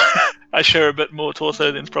also, I share a bit more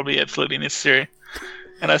torso than's probably absolutely necessary.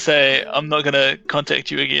 And I say, I'm not going to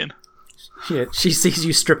contact you again. Yeah, she sees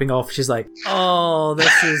you stripping off. She's like, "Oh,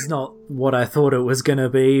 this is not what I thought it was gonna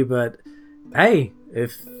be, but hey,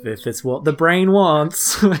 if it's what the brain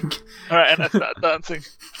wants." Like, Alright, and I start dancing.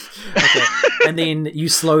 okay. And then you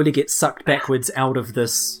slowly get sucked backwards out of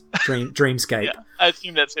this dreamscape. Yeah, I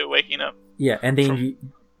assume that's her waking up, Yeah, and then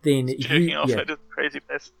jerking off at this crazy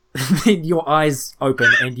place. then your eyes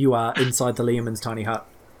open and you are inside the Lehman's tiny hut.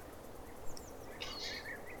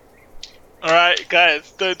 Alright,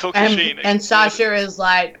 guys, don't talk to Sheen. And Sasha is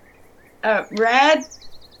like, Rad,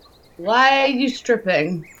 why are you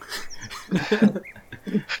stripping?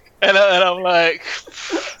 And I'm like,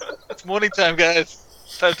 it's morning time, guys.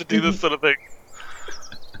 Time to do this sort of thing.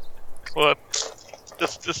 What?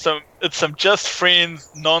 Just some just friends,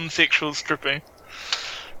 non-sexual stripping.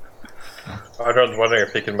 I was wondering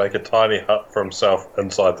if he can make a tiny hut for himself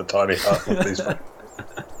inside the tiny hut with these.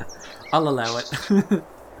 I'll allow it.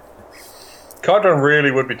 Kydron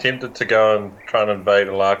really would be tempted to go and try and invade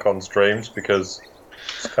Alarcon's dreams because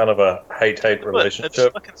it's kind of a hate-hate But it's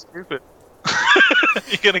relationship. fucking stupid.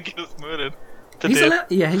 You're gonna get us murdered to He's death.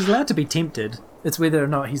 he's allowed to be tempted. It's whether or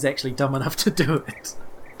not he's actually dumb enough to do it.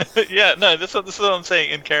 Yeah, no, this is what I'm saying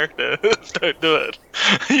in character. Don't do it.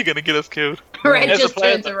 You're gonna get us killed. Rad As a just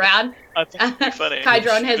player, turns around. I think it'd be funny.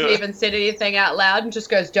 Kydron Do hasn't it. even said anything out loud and just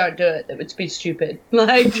goes, "Don't do it. That would be stupid."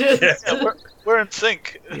 Like, just. Yeah. We're in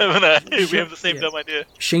sync. Haven't I? We have the same Yeah. dumb idea.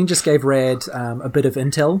 Sheen just gave Rad a bit of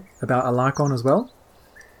intel about Alarcon as well.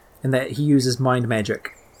 and that he uses mind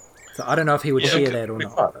magic. So I don't know if he would share that or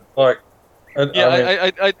not. Like,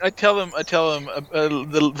 I tell him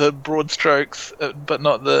the broad strokes, but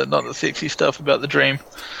not the sexy stuff about the dream.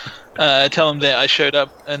 I tell him that I showed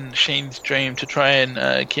up in Sheen's dream to try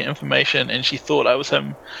and get information, and she thought I was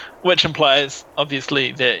him, which implies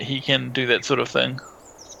obviously that he can do that sort of thing.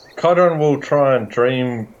 Kydron will try and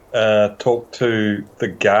dream talk to the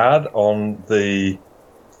guard on the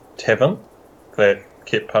tavern that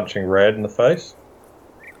kept punching Rad in the face,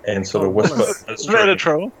 and sort of whisper. Is that a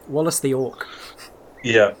troll? Wallace the orc.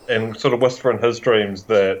 Yeah, and sort of whisper in his dreams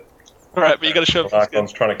that. Right, but you got to show.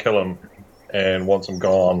 Archon's trying to kill him and wants him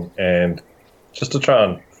gone, and just to try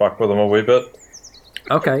and fuck with him a wee bit.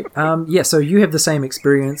 Okay. Yeah. So you have the same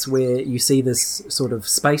experience where you see this sort of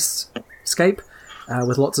spacescape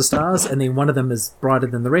with lots of stars, and then one of them is brighter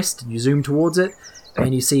than the rest. And you zoom towards it,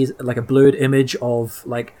 and you see like a blurred image of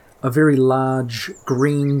like a very large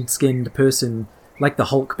green-skinned person, like the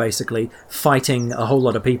Hulk, basically fighting a whole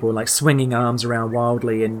lot of people, like swinging arms around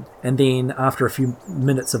wildly. And then after a few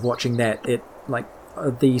minutes of watching that, it like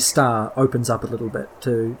the star opens up a little bit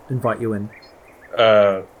to invite you in.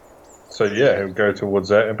 So yeah, he'll go towards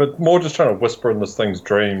that, but more just trying to whisper in this thing's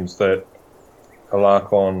dreams that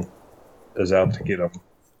Alarcon is out to get him.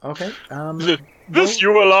 Okay. This you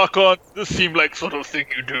Alarcon, this seemed like sort of thing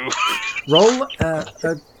you do. Roll,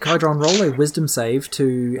 Kydron, roll a wisdom save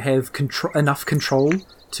to have enough control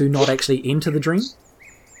to not actually enter the dream.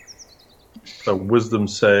 So wisdom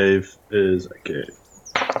save is okay.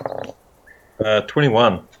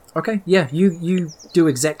 21. Okay, yeah, you do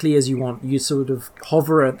exactly as you want. You sort of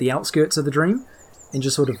hover at the outskirts of the dream and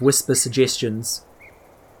just sort of whisper suggestions.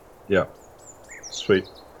 Yeah. Sweet.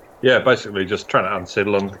 Yeah, basically just trying to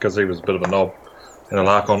unsettle him because he was a bit of a knob. And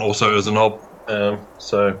Alarcon also is a knob.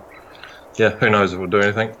 So, yeah, who knows if we'll do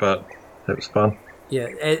anything, but it was fun. Yeah,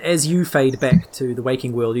 as you fade back to the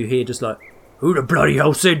waking world, you hear just like, who the bloody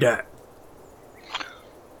hell said that?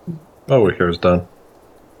 Oh, we're here is done.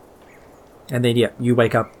 And then, yeah, you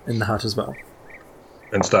wake up in the hut as well.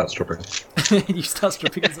 And start stripping. You start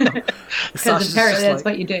stripping as well. Because apparently that's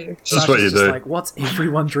what you do. That's what you do. Like, what's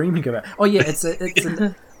everyone dreaming about? Oh yeah, it's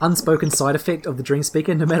an unspoken side effect of the dream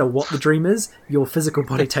speaker. No matter what the dream is, your physical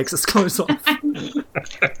body takes its clothes off.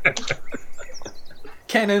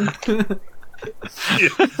 Canon.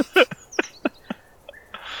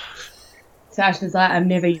 Sasha's like, I'm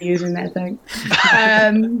never using that thing.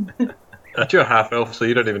 You're a half elf, so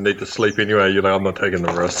you don't even need to sleep anyway. You're like, I'm not taking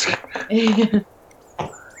the risk.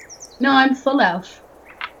 No, I'm full elf.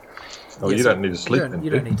 Oh, you don't need to sleep You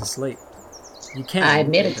don't need to sleep. You can. I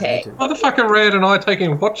meditate. Why the fuck are Rad and I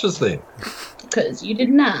taking watches then? Because you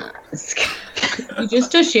didn't ask. You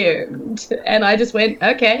just assumed. And I just went,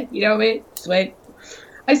 okay, you know what? Sweet.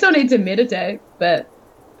 I still need to meditate, but...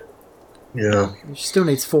 Yeah. She still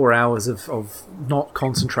needs 4 hours of not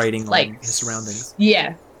concentrating on his surroundings.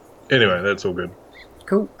 Yeah. Anyway, that's all good.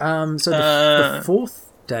 Cool. So the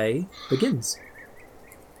fourth day begins.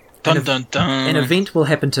 Dun dun dun. An event will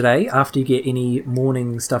happen today after you get any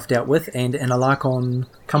morning stuff dealt with, and an Alarcon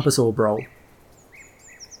compass orb roll.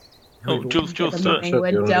 Oh, Jules, The do it. morning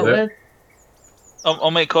we're dealt with.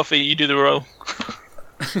 I'll make coffee. You do the roll.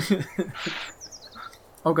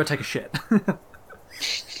 I'll go take a shit.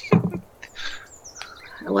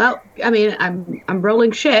 Well, I mean, I'm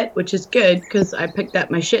rolling shit, which is good because I picked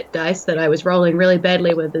up my shit dice that I was rolling really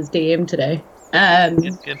badly with as DM today.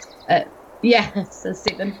 Good. Yeah, it's a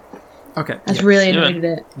 7. Okay. I was really annoyed at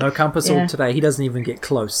it. No compass orb today. He doesn't even get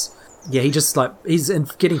close. Yeah, he just he's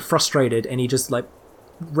getting frustrated, and he just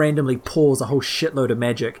randomly pours a whole shitload of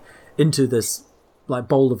magic into this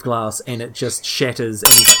bowl of glass, and it just shatters,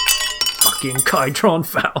 and he's like, fucking Kydron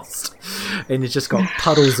Faust, and he's just got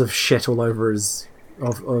puddles of shit all over his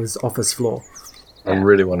office floor. I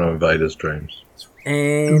really want to invade his dreams.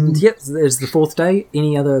 And yep, there's the fourth day.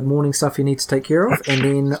 Any other morning stuff you need to take care of, and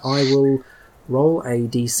then I will roll a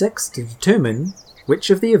d6 to determine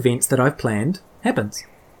which of the events that I've planned happens.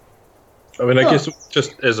 I mean, I guess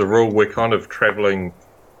just as a rule, we're kind of travelling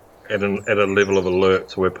at a level of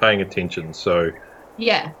alert, so we're paying attention. So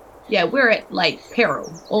yeah, we're at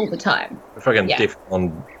peril all the time. if I can def on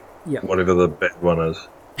whatever the bad one is.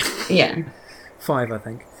 Yeah, 5, I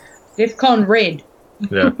think. DEFCON red.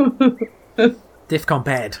 Yeah. DEFCON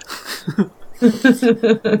bad.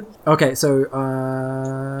 Okay, so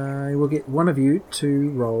I will get one of you to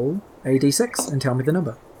roll a d6 and tell me the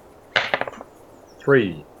number.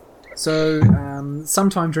 3. So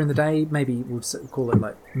sometime during the day, maybe we'll call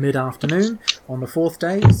it mid-afternoon on the fourth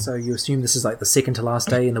day, so you assume this is the second to last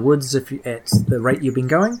day in the woods if you, at the rate you've been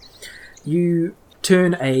going. You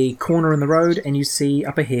turn a corner in the road and you see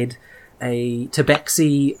up ahead a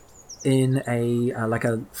tabaxi in a like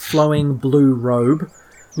a flowing blue robe,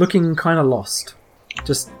 looking kind of lost.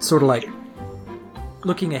 Just sort of like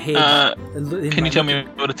looking ahead. Can you tell me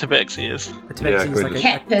what a tabaxi is? A tabaxi is like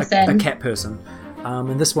cat person. a cat person.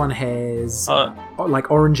 And this one has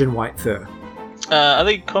like orange and white fur. Are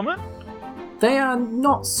they common? They are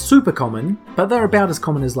not super common, but they're about as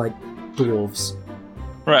common as like dwarves.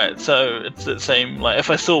 Right, so it's the same. Like,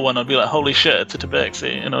 if I saw one, I'd be like, "Holy shit, it's a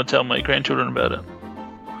tabaxi," and I'd tell my grandchildren about it.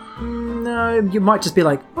 No, you might just be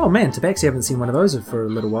like, "Oh man, tabaxi, haven't seen one of those for a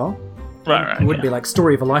little while." Right. It wouldn't be like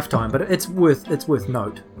story of a lifetime, but it's worth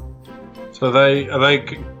note. So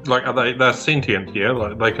they're sentient, yeah?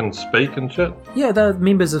 Like they can speak and shit? Yeah, they're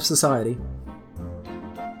members of society.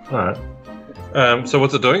 Alright. So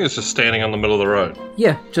what's it doing? It's just standing on the middle of the road.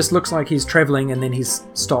 Yeah, just looks like he's travelling and then he's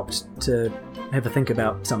stopped to have a think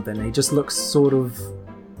about something. He just looks sort of...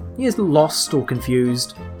 He's lost or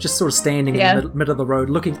confused, just sort of standing in the middle of the road,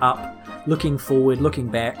 looking up, looking forward, looking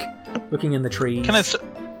back, looking in the trees. Can I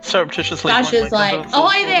surreptitiously... Sasha's like,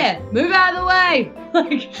 "Ahoy there! Move out of the way!"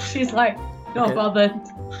 Like, she's like, not bothered.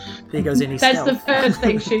 There goes any That's stealth. the first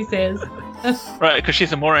thing she says. Right, because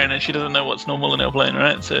she's a Moran and she doesn't know what's normal in our plane,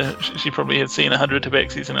 right? So she probably has seen 100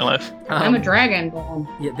 tabaxis in her life. I'm a dragon.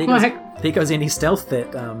 Yeah, there goes any stealth that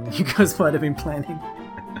you guys might have been planning.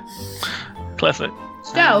 Classic.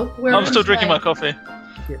 Stealth? I'm still drinking my coffee.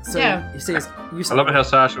 Yeah, so Yeah. he says, I love how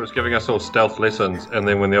Sasha was giving us all stealth lessons, and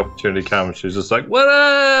then when the opportunity comes, she's just like, "What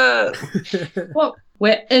up?" Well,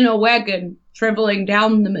 we're in a wagon travelling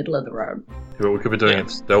down the middle of the road. Well, we could be doing it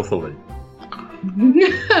stealthily.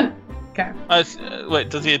 Okay. Wait,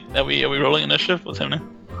 does he? Are we rolling initiative? What's happening?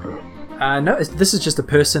 no, this is just a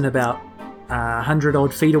person about 100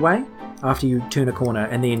 odd feet away after you turn a corner,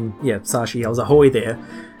 and then, Sasha yells ahoy there,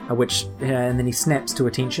 and then he snaps to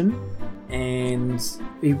attention, and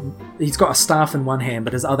he's got a staff in one hand,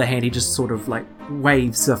 but his other hand he just sort of like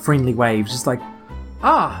waves a friendly wave, just like,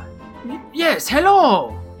 yes,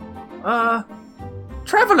 hello,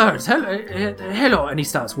 travelers, hello, and he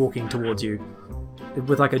starts walking towards you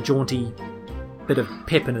with like a jaunty bit of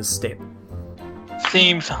pep in his step.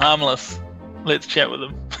 Seems harmless. Let's chat with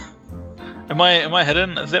him. Am I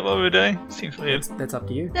hidden? Is that what we're doing? Seems weird. That's up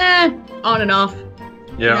to you. On and off.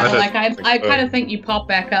 Yeah, I kind of think you pop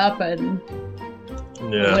back up and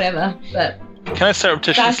whatever. But can I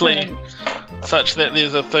surreptitiously, such that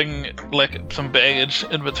there's a thing like some baggage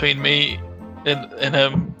in between me and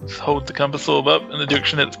him, hold the compass orb up in the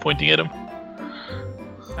direction that it's pointing at him?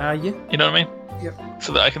 Yeah. You know what I mean? Yep.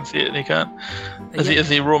 So that I can see it and he can't. Is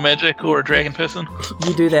he raw magic or a dragon person?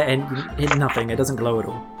 You do that and nothing. It doesn't glow at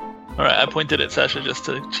all. Alright, I pointed at Sasha just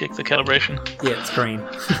to check the calibration. Yeah, it's green.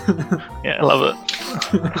 Yeah, I love it.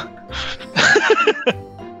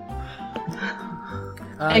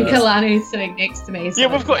 And Kalani's sitting next to me. So yeah,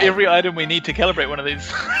 we've got every item we need to calibrate one of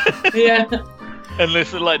these. Yeah.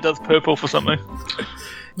 Unless it like does purple for something.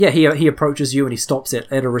 Yeah, he approaches you and he stops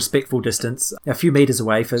at a respectful distance, a few meters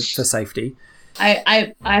away for safety.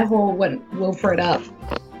 I haul Wilfred up.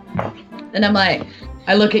 And I'm like,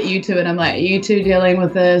 I look at you two and I'm like, are you two dealing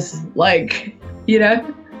with this? Like, you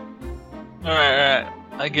know? Alright.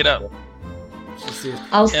 I get up.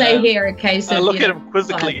 I'll stay here in case I look at him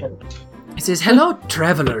quizzically. He says, hello,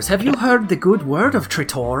 travelers. Have you heard the good word of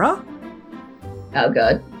Tritora? Oh,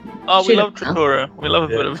 God. Oh, we love Tritora. We love a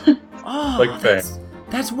bit of... Oh, Big fan.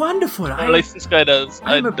 That's wonderful. At least this guy does.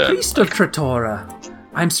 I'm a priest of Tritora.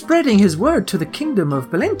 I'm spreading his word to the kingdom of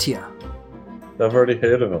Valentia. I've already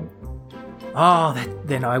heard of him. Oh,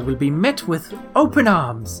 then I will be met with open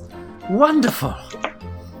arms. Wonderful.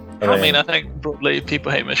 I mean, I think broadly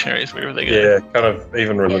people hate missionaries wherever they go. Yeah, kind of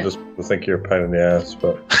even religious people think you're a pain in the ass,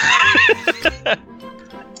 but...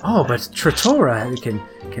 Oh, but Tritora can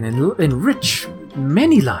enrich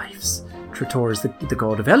many lives. Tritora is the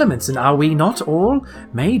god of elements, and are we not all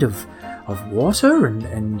made of water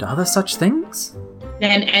and other such things?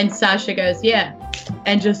 And Sasha goes, yeah.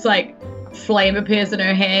 And just like flame appears in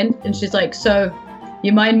her hand, and she's like, so,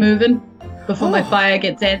 you mind moving before my fire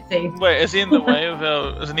gets antsy? Wait, is he in the way of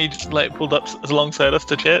isn't he just like pulled up alongside us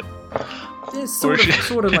to chat? Yeah,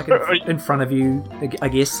 sort of like in front of you, I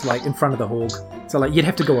guess, like in front of the hog. So like you'd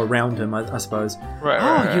have to go around him, I suppose. Right.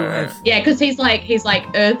 Yeah, because he's like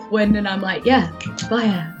earth, wind, and I'm like, yeah,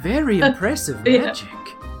 fire. Very impressive magic.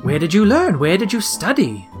 Where did you learn? Where did you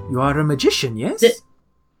study? You are a magician, yes?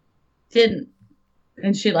 Didn't.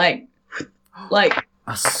 And she like.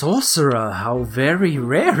 A sorcerer, how very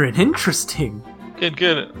rare and interesting.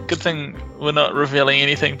 Good thing we're not revealing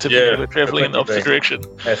anything to people who are traveling in the opposite direction.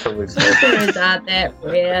 Sorcerers aren't that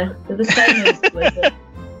rare. They're the same as wizards.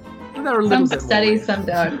 Some study, some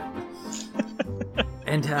don't.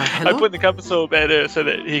 And I hello? put the compass orb at her so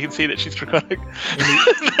that he can see that she's draconic.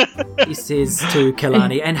 He says to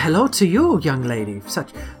Kelani, and hello to you, young lady.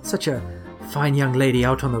 Such a fine young lady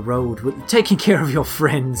out on the road, taking care of your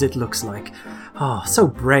friends, it looks like. Oh, so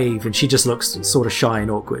brave. And she just looks sort of shy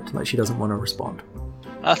and awkward, like she doesn't want to respond.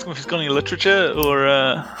 Ask him if he's got any literature or...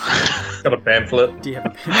 Got a pamphlet. Do you have a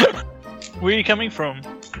pamphlet? Where are you coming from?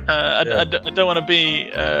 I don't want to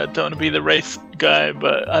be the race guy,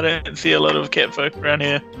 but I don't see a lot of cat folk around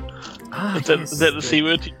here. Is that the C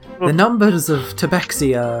word? The numbers of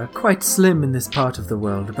tabaxi are quite slim in this part of the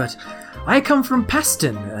world, but I come from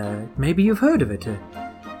Paston. Maybe you've heard of it.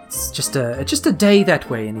 It's just a day that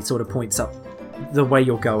way, and he sort of points up the way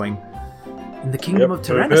you're going. In the kingdom of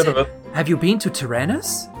Tyrannus. Heard of it. Have you been to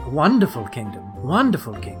Tyrannus? Wonderful kingdom.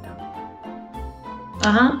 Wonderful kingdom.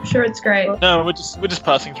 Sure, it's great. No, we're just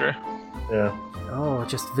passing through. Yeah. Oh,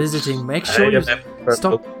 just visiting. Make sure you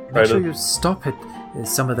stop at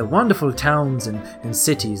some of the wonderful towns and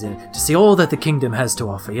cities to see all that the kingdom has to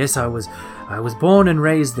offer. Yes, I was born and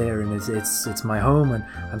raised there, and it's my home, and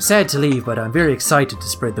I'm sad to leave, but I'm very excited to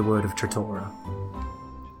spread the word of Trattora.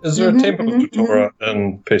 Is there a temple of Trattora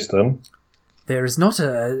in Peston? There is not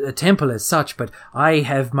a temple as such, but I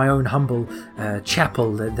have my own humble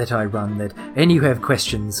chapel that I run, that any who have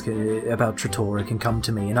questions about Trattora can come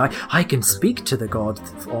to me, and I can speak to the god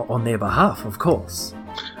on their behalf, of course.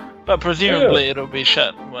 But presumably it'll be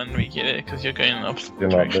shut when we get it, because you're going in the opposite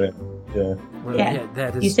direction. Yeah. Well,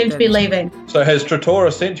 that is, you seem to be leaving. So has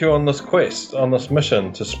Trattora sent you on this quest, on this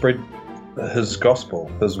mission to spread his gospel,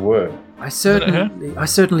 his word? I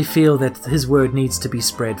certainly feel that his word needs to be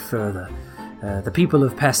spread further. The people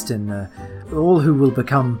of Paston, all who will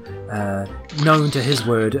become known to his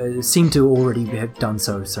word, seem to already have done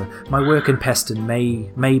so. So my work in Paston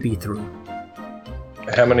may be through.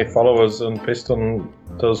 How many followers in Peston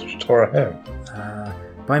does Trattora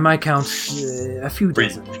have? By my count, a few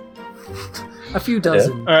dozen. A few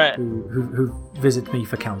dozen who visit me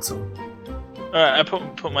for counsel. Alright, I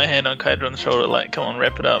put my hand on Kaidra on the shoulder, like, come on,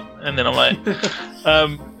 wrap it up. And then I'm like,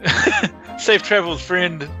 safe travels,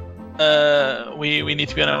 friend. We need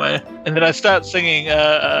to be on our way. And then I start singing,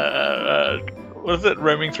 what is it?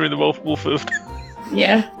 Roaming through the Wolf-Wolf.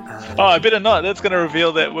 Yeah. Oh, I better not. That's going to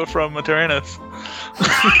reveal that we're from Tyrannus.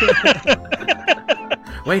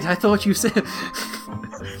 Wait, I thought you said...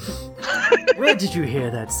 Where did you hear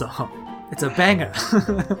that song? It's a banger.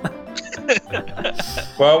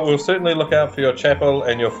 Well, we'll certainly look out for your chapel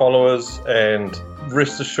and your followers, and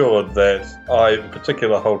rest assured that I, in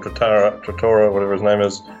particular, hold Trattora, whatever his name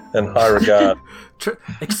is, in high regard.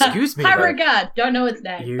 Excuse me. High regard. Don't know its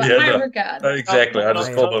name, but high regard. Exactly. I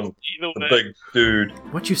just call him the big dude.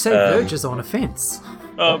 What you say verges on offence.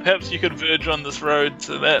 Oh, perhaps you could verge on this road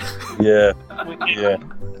so that... Yeah.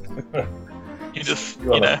 You just,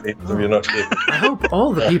 You're not I hope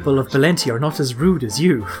all the people of Valentia are not as rude as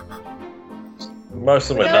you. Most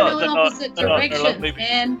of them Go are in opposite directions,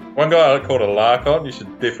 man. One guy I called a Larkon, you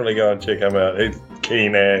should definitely go and check him out. He's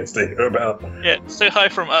keen ass to hear about. Yeah, say hi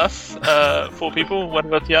from us, 4 people, one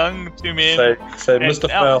of us young, 2 men. Say Mr.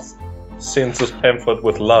 Faust sends this pamphlet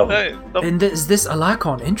with love. And is this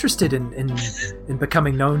Alarcon interested in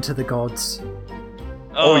becoming known to the gods?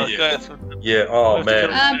 Oh yeah. Yeah, oh man.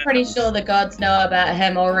 I'm pretty sure the gods know about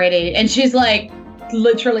him already. And she's like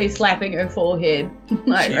literally slapping her forehead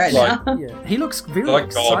now. Yeah. He looks very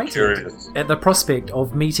excited at the prospect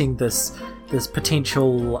of meeting this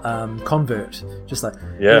potential convert. Just like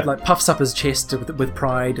he like puffs up his chest with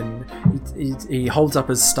pride, and he holds up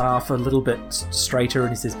his staff a little bit straighter, and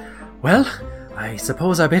he says, "Well, I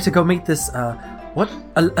suppose I better go meet this. What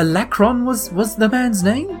Alacron was the man's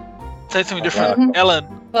name? Say something different. Alan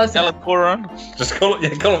Coron. Just call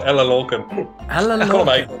him Alan Lorcan.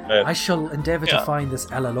 I shall endeavour to find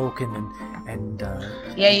this Alan Lorcan and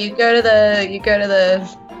you go to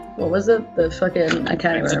the what was it? The fucking I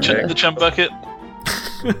can't even remember. The chum bucket.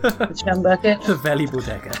 The chum bucket. The valuable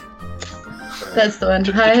dagger. That's the one.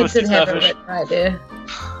 I did have it right there.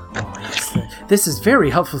 Oh, yes. This is very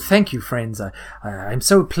helpful. Thank you, friends. I'm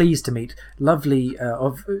so pleased to meet lovely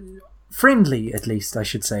friendly, at least I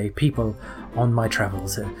should say, people on my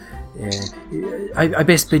travels. I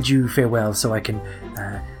best bid you farewell so I can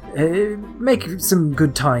make some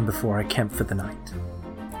good time before I camp for the night.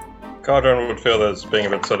 Cardron would feel that's being a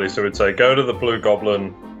bit silly, so we'd say go to the Blue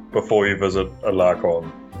Goblin before you visit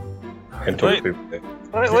Alarcon and talk to people there.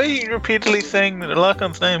 Why are you repeatedly saying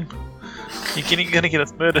Alarcon's name? You're going to get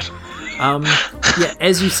us murdered. Yeah,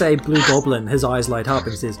 as you say Blue Goblin, his eyes light up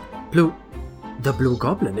and says, the Blue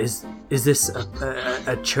Goblin, is this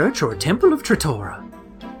a church or a temple of Trattora?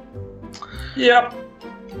 Yep.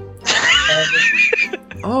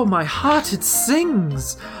 Oh, my heart, it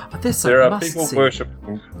sings! There are people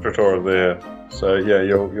worshipping Trattora there, so yeah,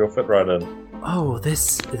 you'll fit right in. Oh,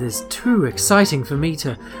 this is too exciting for me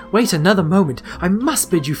to wait another moment. I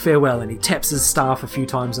must bid you farewell. And he taps his staff a few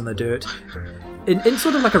times in the dirt, in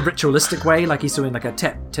sort of like a ritualistic way, like he's doing like a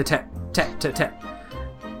tap, tap, tap, tap, tap, tap.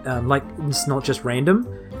 Like it's not just random.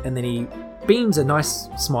 And then he beams a nice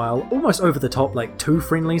smile, almost over the top, like too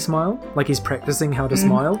friendly smile, like he's practicing how to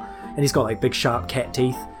smile. And he's got like big sharp cat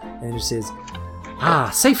teeth. And he just says,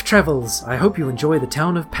 safe travels. I hope you enjoy the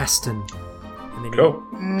town of Paston. And then Cool.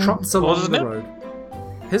 he trots along the name? road.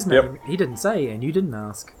 His name, he didn't say, and you didn't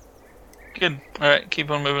ask. Good. Alright, keep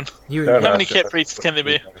on moving. You, Fair How enough. many cat priests can there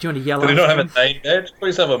be? do you want to yell Do out? they not have a name badge?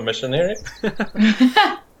 Please have a missionary.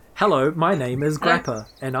 Hello, my name is Grappa,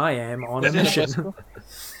 and I am on a Is it mission. possible?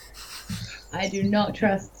 I do not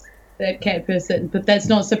trust that cat person, but that's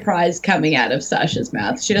not surprise coming out of Sasha's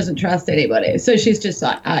mouth. She doesn't trust anybody, so she's just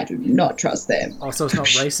like, I do not trust them. Oh, so it's not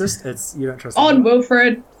racist. It's you don't trust. On them.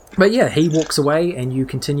 Wilfred. But yeah, he walks away, and you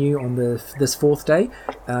continue on this fourth day.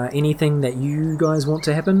 Anything that you guys want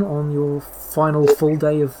to happen on your final full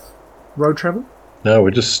day of road travel? No,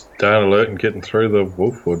 we're just staying alert and getting through the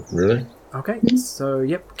Wolfwood, really. Okay, so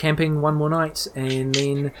yep, camping one more night, and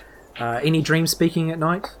then any dream speaking at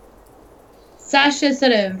night. Sasha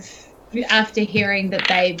sort of, after hearing that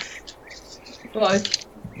they've both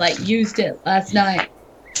used it last night,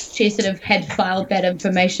 she sort of had filed that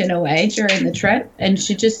information away during the trip, and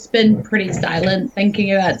she'd just been pretty silent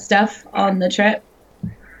thinking about stuff on the trip.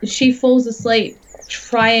 She falls asleep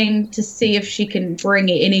trying to see if she can bring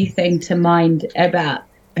anything to mind about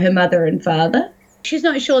her mother and father. She's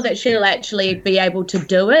not sure that she'll actually be able to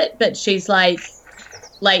do it, but she's like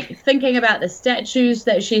thinking about the statues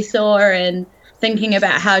that she saw and thinking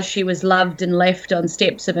about how she was loved and left on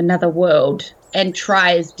steps of another world, and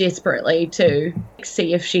tries desperately to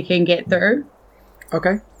see if she can get through.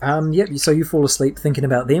 Okay. Yep. So you fall asleep thinking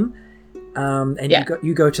about them, and Yeah.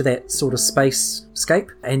 you go to that sort of spacescape,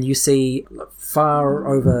 and you see far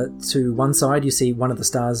over to one side. You see one of the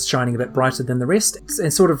stars shining a bit brighter than the rest,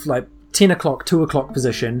 and sort of like 10 o'clock, 2 o'clock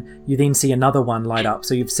position. You then see another one light up.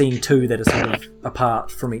 So you've seen two that are sort of apart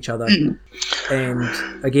from each other. And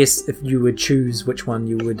I guess if you would choose which one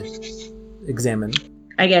you would examine.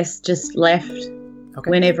 I guess just left.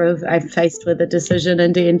 Okay. Whenever I'm faced with a decision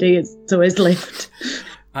in D&D, it's always left.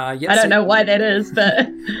 Yeah, I don't know why that is, but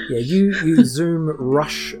Yeah, you zoom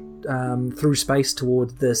rush through space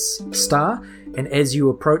toward this star, and as you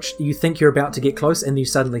approach, you think you're about to get close, and you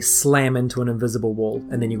suddenly slam into an invisible wall,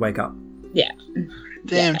 and then you wake up. yeah,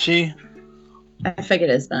 Damn, gee. I figured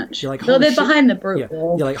as much. You're like, So holy they're shit. behind the brute Yeah,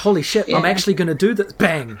 wall. you're like, holy shit, I'm Yeah. actually going to do this.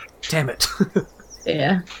 Bang! Damn it.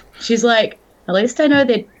 Yeah. She's like, at least I know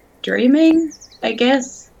they're dreaming, I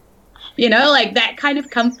guess. You know, like that kind of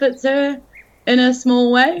comforts her in a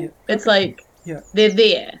small way. It's like, Yeah. they're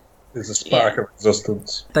there. There's a spark of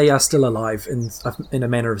resistance. They are still alive, in a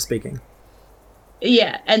manner of speaking.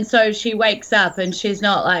 Yeah. And so she wakes up and she's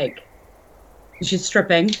not like, she's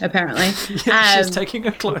stripping, apparently. Yeah, she's Um, taking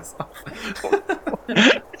her clothes off.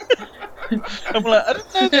 I'm like, I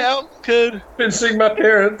didn't know the elk could. Been seeing my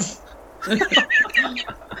parents.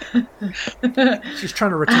 She's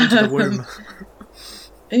trying to return to the womb.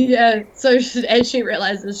 Yeah, so as she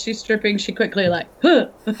realizes she's stripping, she quickly like,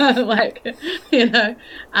 like, you know,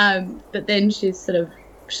 but then she sort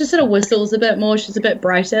of whistles a bit more. She's a bit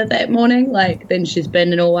brighter that morning, like, than she's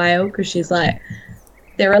been in a while, because she's like,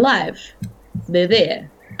 they're alive, they're there.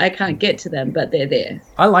 I can't get to them, but they're there.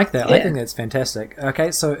 I like that. I Yeah. think that's fantastic.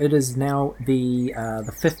 Okay, so it is now the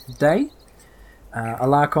fifth day.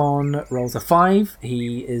 Alarcon rolls a 5.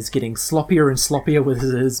 He is getting sloppier and sloppier with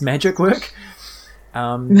his magic work.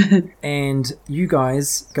 And you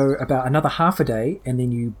guys go about another half a day, and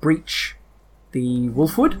then you breach the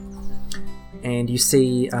Wolfwood, and you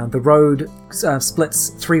see the road splits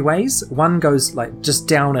 3 ways. One goes like just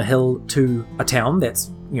down a hill to a town that's,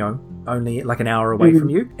 only like an hour away from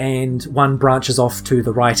you, and one branches off to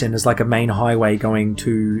the right and is like a main highway going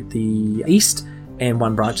to the east, and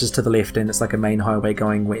one branches to the left and it's like a main highway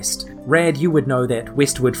going west. Rad, you would know that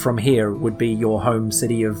westward from here would be your home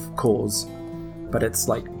city of Cause, but it's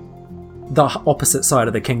like the opposite side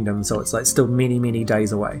of the kingdom, so it's like still many, many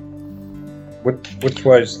days away. Which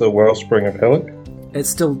way's the wellspring of Helic? It's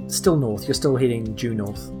still north. You're still heading due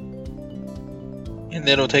north. And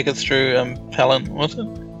that'll take us through Palin, was it?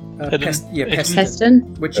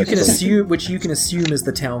 Peston. Which you can assume is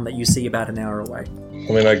the town that you see about an hour away.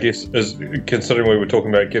 I mean, I guess considering we were talking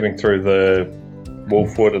about getting through the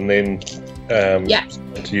Wolfwood and then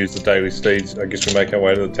to use the daily steeds, I guess we make our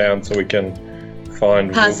way to the town so we can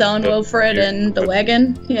pass on Wilfred and the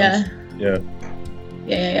wagon. Yeah.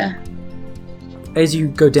 As you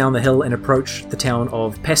go down the hill and approach the town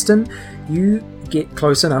of Peston, you get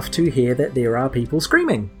close enough to hear that there are people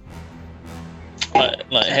screaming.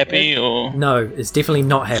 Like happy or? No, it's definitely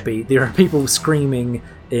not happy. There are people screaming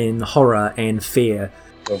in horror and fear.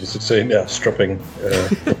 Obviously seen stripping.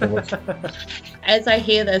 As I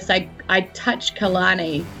hear this, I touch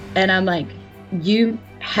Kalani and I'm like, you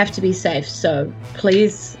have to be safe, so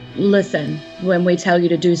please listen when we tell you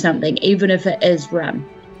to do something, even if it is run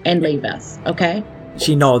and leave us, okay?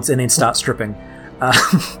 She nods and then starts stripping.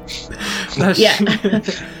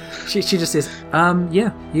 She just says,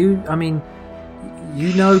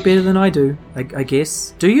 you know better than I do, I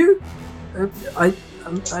guess. Do you? I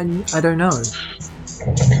don't know.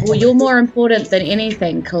 Well, you're more important than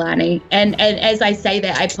anything, Kalani. And as I say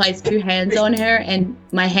that, I place 2 hands on her, and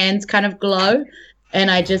my hands kind of glow, and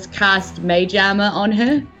I just cast Mage Armor on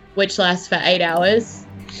her, which lasts for 8 hours.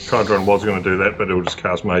 Kydron was going to do that, but he'll just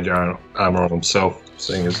cast Mage Armor on himself,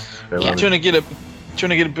 seeing as... Do you want to get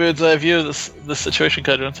a bird's eye view of this situation,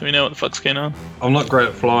 Kydron, so we know what the fuck's going on? I'm not great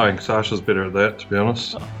at flying. Sasha's better at that, to be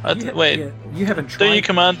honest. You haven't tried. Don't you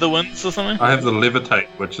command the winds or something? I have the levitate,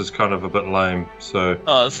 which is kind of a bit lame, so...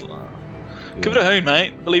 Give it a hoon,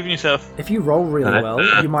 mate. Believe in yourself. If you roll really well,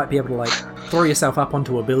 you might be able to, throw yourself up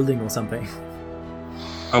onto a building or something.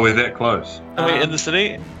 Oh, we're that close. Are we in the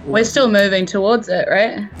city? We're still moving towards it,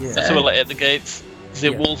 right? Yeah. So we're at the gates. Is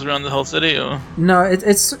there walls around the whole city, or...? No,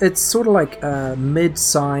 it's sort of like a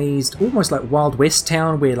mid-sized, almost like Wild West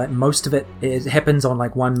town, where most of it happens on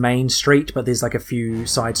one main street, but there's a few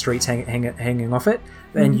side streets hanging off it.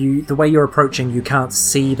 And the way you're approaching, you can't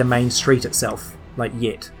see the main street itself,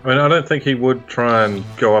 yet. I mean, I don't think he would try and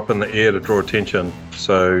go up in the air to draw attention.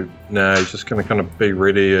 So, no, he's just going to kind of be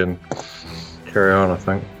ready and carry on, I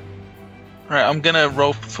think. Right, I'm going to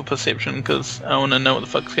roll for perception, because I want to know what the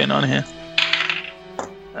fuck's going on here.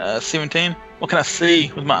 17. What can I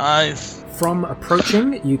see with my eyes? From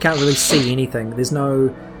approaching, you can't really see anything. There's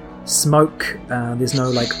no smoke. There's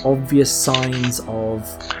no obvious signs of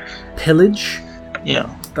pillage. Yeah.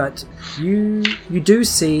 But you do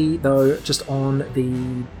see, though, just on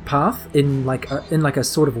the path in a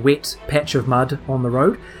sort of wet patch of mud on the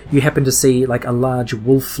road, you happen to see a large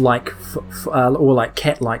wolf-like or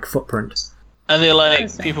cat-like footprint. Are there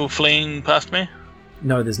people fleeing past me?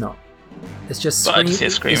 No, there's not. It's just screaming.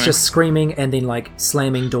 It's just screaming and then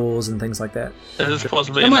slamming doors and things like that.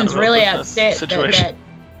 Someone's really upset that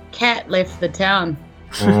cat left the town.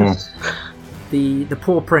 The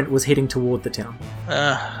paw print was heading toward the town.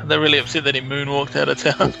 They're really upset that he moonwalked out of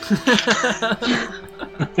town.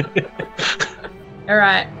 All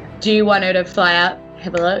right. Do you want her to fly up,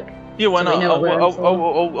 have a look? Yeah, why not?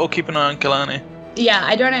 I'll keep an eye on Kalani. Yeah,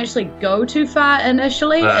 I don't actually go too far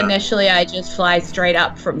initially. Initially, I just fly straight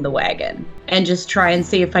up from the wagon and just try and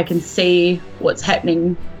see if I can see what's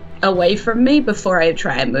happening away from me before I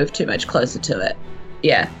try and move too much closer to it.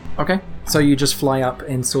 Yeah. Okay. So you just fly up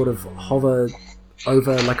and sort of hover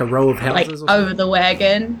over a row of houses? Over the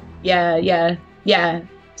wagon. Yeah.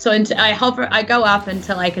 So I go up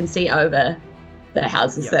until I can see over the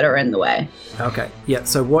houses that are in the way. Okay, yeah,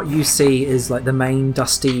 so what you see is the main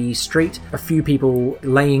dusty street, a few people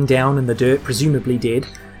laying down in the dirt, presumably dead,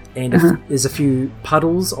 and there's a few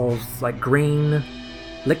puddles of green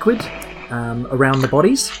liquid around the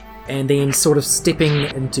bodies, and then sort of stepping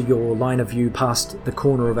into your line of view past the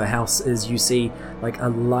corner of a house is you see a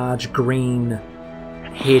large green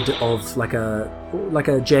head of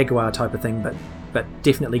a jaguar type of thing, but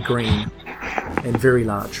definitely green. And very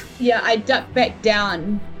large. Yeah, I duck back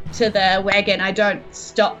down to the wagon. I don't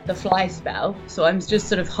stop the fly spell, so I'm just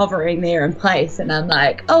sort of hovering there in place, and I'm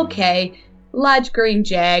like, okay, large green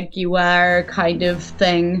jaguar kind of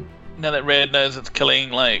thing. Now that Red knows it's killing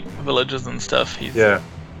villagers and stuff,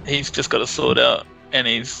 he's just got a sword out, and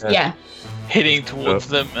he's heading towards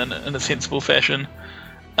them in a sensible fashion.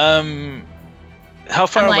 How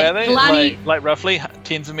far away are they? Roughly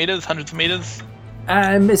tens of meters, hundreds of meters?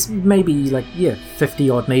 It's maybe 50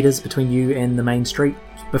 odd meters between you and the main street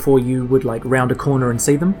before you would round a corner and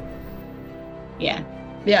see them. Yeah.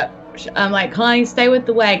 I'm like, Kalani, stay with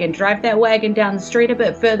the wagon. Drive that wagon down the street a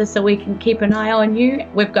bit further so we can keep an eye on you.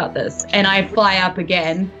 We've got this. And I fly up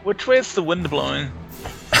again. Which way's the wind blowing?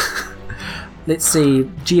 Let's see.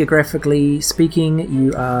 Geographically speaking,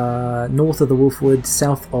 you are north of the Wolfwood,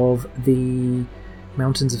 south of the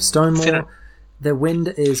Mountains of Stonemore. Finna- The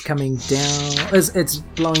wind is coming down. It's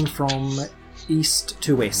blowing from east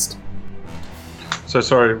to west. So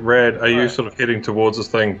sorry, Rad, are you Right. sort of heading towards this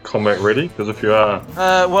thing combat ready? Because if you are,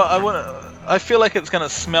 Well, I feel like it's gonna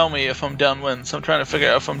smell me if I'm downwind, so I'm trying to figure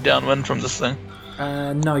out if I'm downwind from this thing.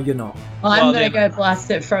 No, you're not. Well, I'm Well, gonna then- go blast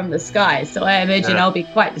it from the sky, so I imagine Yeah. I'll be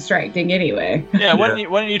quite distracting anyway. Yeah, why Yeah.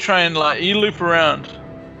 don't you try and you loop around?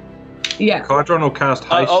 Yeah. Kydron will cast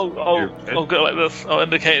haste. I'll You- go like this. I'll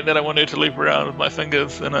indicate that I want you to loop around with my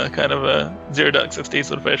fingers in a kind of a Zero Dark 60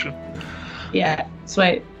 sort of fashion. Yeah.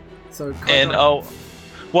 Sweet. So And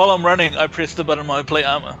while I'm running, I press the button on my plate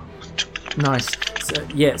armor. nice.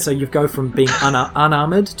 So you go from being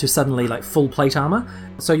unarmored to suddenly like full plate armor.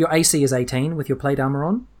 So your AC is 18 with your plate armor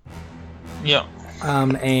on. Yeah. The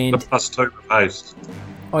And +2 with haste.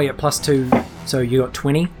 oh yeah, +2. So you got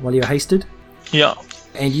 20 while you're hasted. Yeah.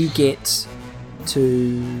 And you get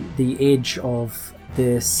to the edge of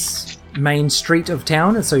this main street of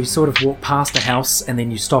town, and so you sort of walk past the house and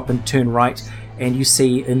then you stop and turn right, and you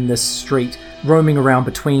see in this street, roaming around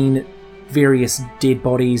between various dead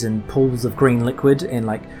bodies and pools of green liquid, and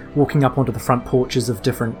like walking up onto the front porches of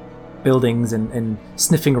different buildings and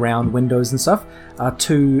sniffing around windows and stuff, are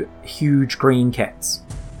two huge green cats.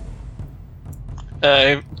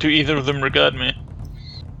 Do either of them regard me?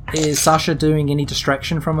 Is Sasha doing any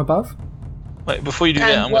distraction from above? Wait, before you do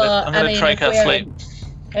that, I'm gonna try and cast sleep.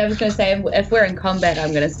 I was gonna say, if we're in combat,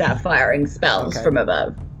 I'm gonna start firing spells Okay. from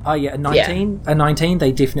above. Oh yeah, a 19. A 19,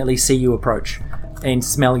 they definitely see you approach and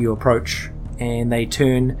smell you approach, and they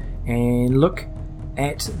turn and look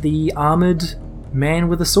at the armored man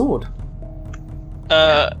with a sword.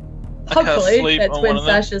 I cast Hopefully, sleep that's on when one of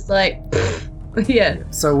them. Sasha's like, yeah.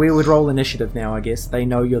 So we would roll initiative now, I guess. They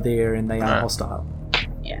know you're there and they are Alright. hostile.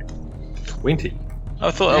 20. I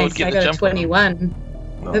thought I would Nice, get I the got a jump on them. 21.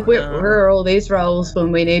 Nice. Where are all these rolls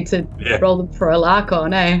when we need to Yeah. roll them for a lark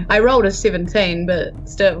on, eh? I rolled a 17, but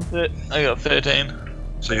still. I got 13.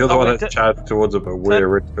 So you're the Oh, one wait, that's charged towards it, but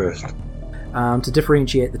we're it first. To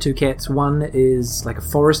differentiate the two cats, one is like a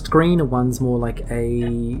forest green and one's more like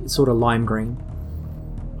a sort of lime green.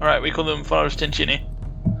 Alright, we call them Forest and Ginny.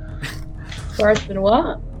 Forrest and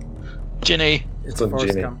what? Ginny. It's So a Forrest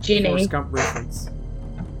Jenny. Gump, Jenny. Forrest Gump reference.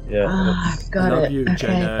 Yeah. Ah, I've got Love it. you, okay,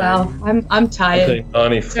 Jenny. well, I'm tired.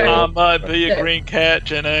 94. I might be a green cat,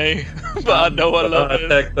 Ginny, but I know I love it.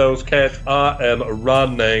 Attack those cats. I am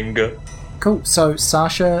running. Cool. So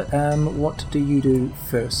Sasha, what do you do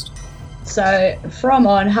first? So from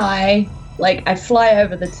on high, like I fly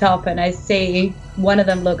over the top and I see one of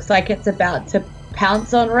them looks like it's about to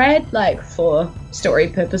pounce on Red, like for story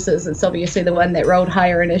purposes. It's obviously the one that rolled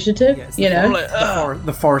higher initiative, Yes, you know, Like,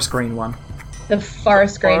 The forest green one. the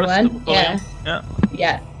forest green Forest, one. oh, Yeah, Yeah.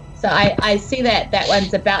 yeah. So I see that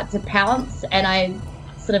one's about to pounce, and I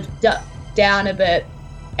sort of duck down a bit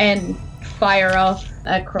and fire off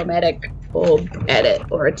a chromatic orb at it,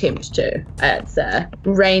 or attempt to. It's a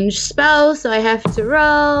ranged spell, so I have to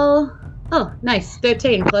roll. Oh, nice.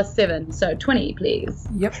 13 plus 7, so 20, please.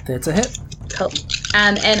 Yep, that's a hit. Cool.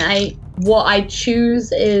 And what I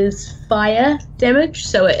choose is fire damage,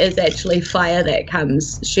 so it is actually fire that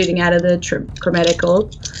comes shooting out of the chromatic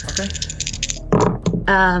orb. Okay.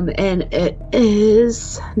 And it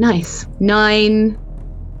is nice. 19.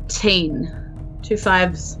 2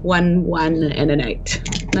 5s, 1 1, and an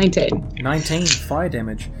 8. 19. 19 fire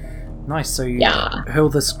damage. Nice. So you Yeah. hurl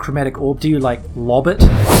this chromatic orb. Do you like lob it?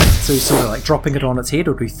 So you're sort of like dropping it on its head,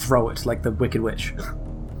 or do you throw it like the Wicked Witch?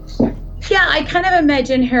 Yeah, I kind of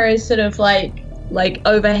imagine her as sort of like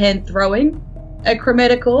overhand throwing a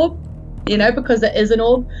chromatic orb, you know, because it is an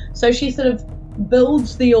orb. So she sort of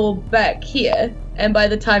builds the orb back here, and by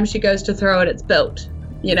the time she goes to throw it, it's built,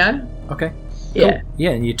 you know? Okay. Yeah. Cool. Yeah,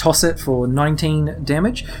 and you toss it for 19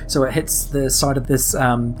 damage. So it hits the side of this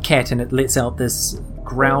cat and it lets out this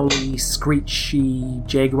growly, screechy,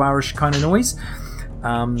 jaguarish kind of noise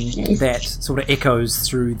that sort of echoes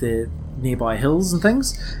through the nearby hills and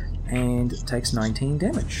things. And it takes 19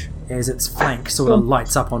 damage as its flank sort of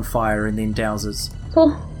lights up on fire and then douses.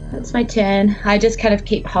 Cool. That's my turn. I just kind of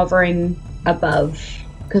keep hovering above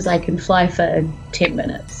because I can fly for 10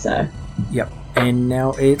 minutes, so. Yep. And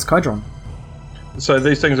now it's Kydron. So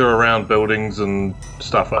these things are around buildings and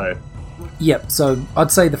stuff, eh? Yep, so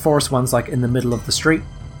I'd say the forest one's like in the middle of the street,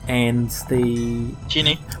 and the...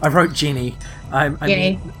 Ginny. I wrote Jenny.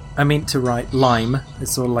 Jenny. I meant to write lime.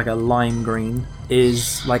 It's sort of like a lime green.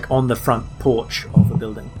 Is like on the front porch of a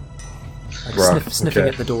building. Like Right, sniffing okay.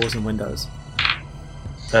 at the doors and windows.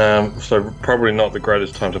 So probably not the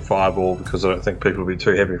greatest time to fireball because I don't think people will be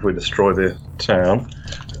too happy if we destroy their town.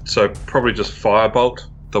 So probably just firebolt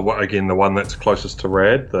the one that's closest to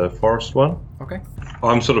Rad, the forest one. Okay.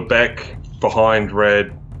 I'm sort of back behind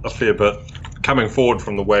Rad a fair bit, coming forward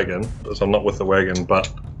from the wagon, so I'm not with the wagon,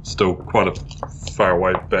 but still quite a far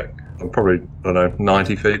away back. I'm probably, I don't know,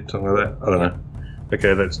 90 feet, something like that. I don't know.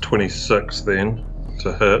 Okay, that's 26 then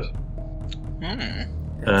to hit.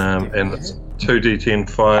 And it's 2d10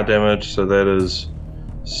 fire damage, so that is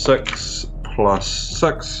 6 plus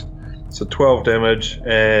 6, so 12 damage,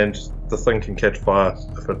 and the thing can catch fire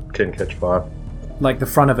if it can catch fire. Like the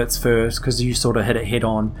front of it's first, because you sort of hit it head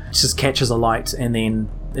on. It just catches a light, and then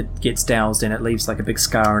it gets doused, and it leaves like a big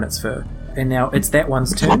scar in its fur. And now it's that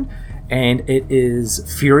one's turn, and it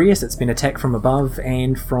is furious. It's been attacked from above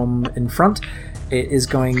and from in front. It is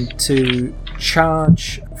going to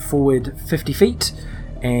charge forward 50 feet,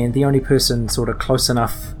 and the only person sort of close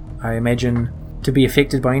enough, I imagine, to be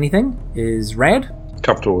affected by anything is Rad.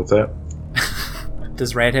 Comfortable with that.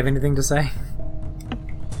 Does Rad have anything to say?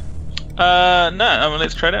 No,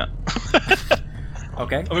 let's try it out.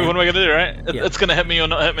 Okay. I mean, what am I going to do, right? Yeah. It's going to hit me or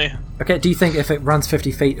not hit me. Okay, do you think if it runs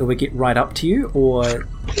 50 feet it would get right up to you, or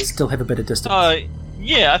still have a bit of distance?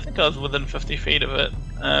 Yeah, I think I was within 50 feet of it.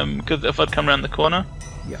 Because if I'd come around the corner,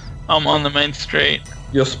 yeah, I'm on the main street.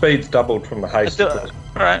 Your speed's doubled from the haste.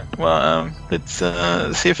 Alright, well, let's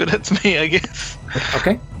see if it hits me, I guess.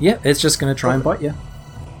 Okay, yeah, it's just going to try and bite you.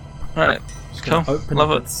 Alright, cool. Open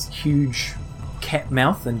Love up its huge cat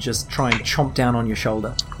mouth and just try and chomp down on your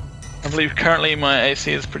shoulder. I believe currently my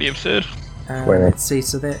AC is pretty absurd. Let's see,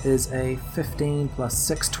 so that is a 15 plus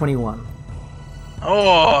 6, 21.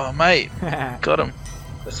 Oh, mate. Got him.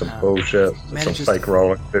 That's some bullshit. That's some fake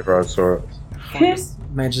rolling if ever I saw it.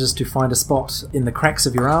 Manages to find a spot in the cracks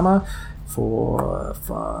of your armor for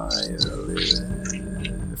 5,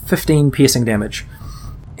 11, 15 piercing damage.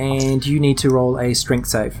 And you need to roll a strength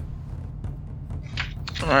save.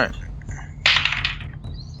 Alright.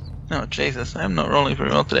 Oh, Jesus, I'm not rolling very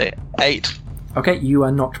well today. 8. Okay, you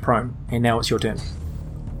are knocked prone, and now it's your turn.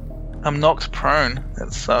 I'm knocked prone.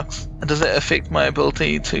 That sucks. Does that affect my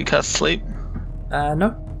ability to cast sleep?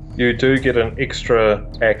 No. You do get an extra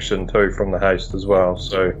action too from the haste as well,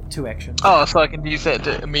 so 2 actions. Oh, so I can use that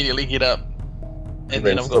to immediately get up. And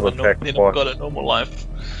then I've got a normal life.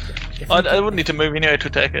 I wouldn't need to move anyway to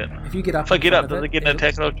attack it. If you get up, if I get up, does it get an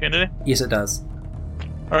attack opportunity? Yes, it does.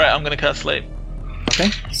 Alright, I'm going to cast sleep. Okay,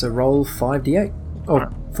 so roll 5d8. Oh, right.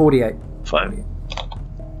 48. 5.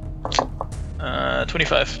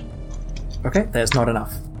 25. Okay, that's not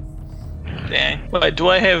enough. Dang. Wait, do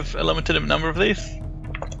I have a limited number of these?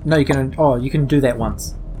 No, you can. Oh, you can do that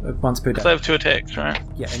once per day. So I have 2 attacks, right?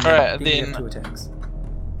 Yeah. Alright, then you have 2 attacks.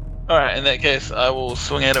 Alright, in that case, I will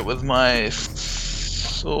swing at it with my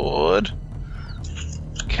sword.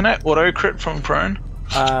 Can I auto crit from prone?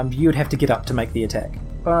 You would have to get up to make the attack.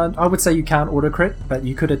 I would say you can't auto crit, but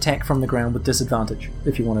you could attack from the ground with disadvantage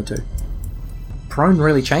if you wanted to. Prone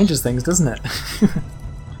really changes things, doesn't it?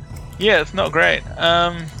 Yeah, it's not great.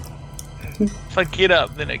 If I get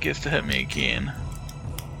up, then it gets to hit me again.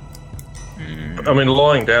 I mean,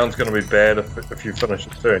 lying down's going to be bad if you finish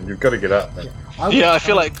the turn. You've got to get up, man. I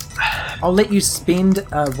feel like I'll let you spend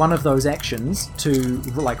one of those actions to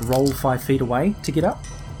roll 5 feet away to get up.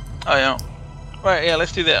 Oh yeah. Right, yeah,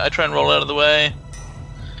 let's do that. I try and roll out of the way,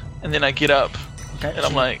 and then I get up. Okay. And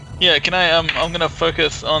I'm like, yeah, can I? I'm gonna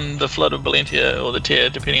focus on the Flood of Valentia or the Tear,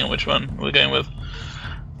 depending on which one we're going with,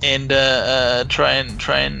 and try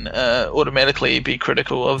and automatically be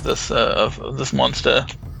critical of this monster.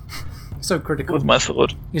 So critical with my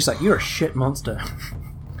sword. You're just like, you're a shit monster.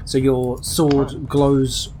 So your sword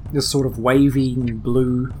glows this sort of waving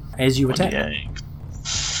blue as you attack.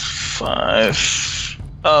 5.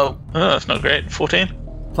 Oh, that's not great. 14.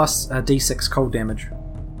 Plus a d6 cold damage.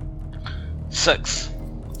 6.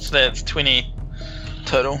 So that's 20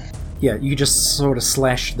 total. Yeah, you just sort of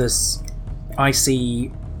slash this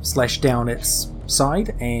icy slash down its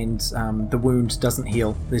side, and the wound doesn't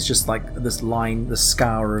heal. There's just like this line, this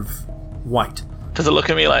scar of white. Does it look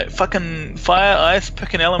at me like, fucking fire, ice,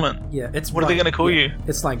 pick an element? Yeah, it's what are they going to call you?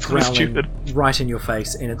 It's like growling stupid. Right in your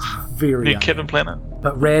face, and it's very Kevin Planet.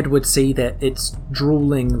 But Rad would see that it's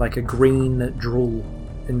drooling like a green drool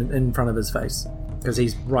in front of his face, because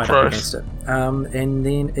he's right up against it. And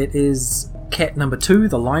then it is cat number 2,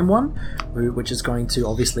 the lime one, which is going to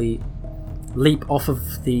obviously leap off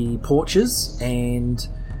of the porches. And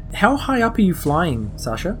how high up are you flying,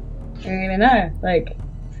 Sasha? I don't even know,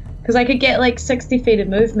 because I could get 60 feet of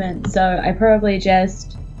movement, so I probably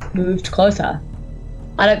just moved closer.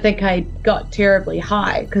 I don't think I got terribly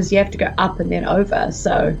high, because you have to go up and then over,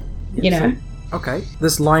 so, you know. Okay,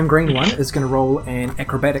 this lime green one is going to roll an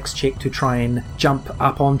acrobatics check to try and jump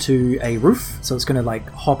up onto a roof. So it's going to like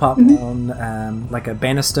hop up on like a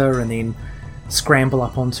banister and then scramble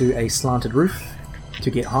up onto a slanted roof to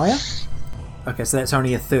get higher. Okay, so that's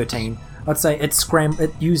only a 13. I'd say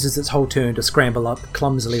it uses its whole turn to scramble up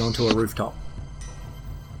clumsily onto a rooftop.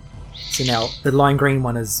 So now the lime green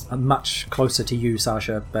one is much closer to you,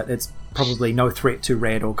 Sasha, but it's probably no threat to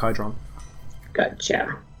Rad or Kydron.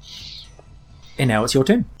 Gotcha. And now it's your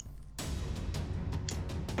turn.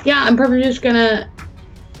 Yeah, I'm probably just gonna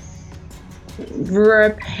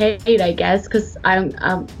repeat, I guess, because I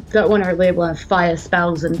don't want to really want to fire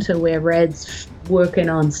spells into where Rad's working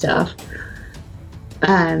on stuff.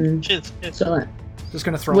 Cheers. So Just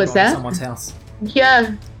going to throw it on someone's house.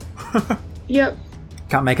 Yeah. Yep.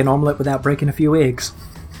 Can't make an omelette without breaking a few eggs.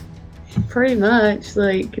 Pretty much,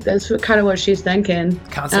 like that's kind of what she's thinking.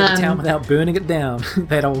 Can't save a town without burning it down.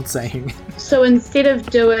 That old saying. So instead of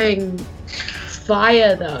doing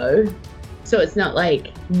fire, though, so it's not like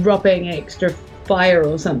dropping extra fire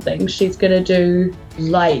or something, she's gonna do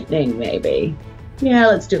lightning, maybe. Yeah,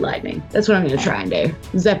 let's do lightning. That's what I'm gonna try and do.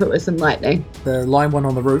 Zap it with some lightning. The lime one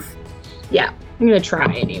on the roof. Yeah, I'm gonna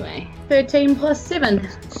try anyway. 13 plus 7,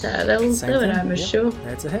 so that'll Same do it, thing, I'm yep. sure.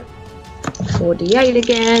 That's a hit. 4d8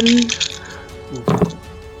 again.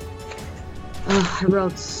 Oh, I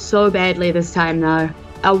rolled so badly this time, though.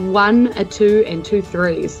 A 1, a 2, and 2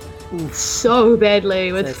 3s. Oof. So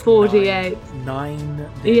badly with That's 4d8. 9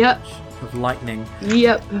 damage Yep. of lightning.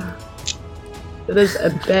 Yep. It is a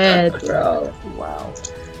bad roll. Wow.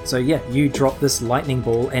 So yeah, you drop this lightning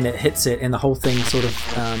ball and it hits it, and the whole thing sort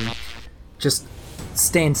of just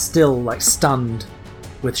stands still, like stunned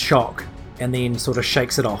with shock, and then sort of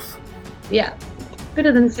shakes it off. Yeah.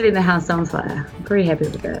 Better than setting the house on fire. I'm pretty happy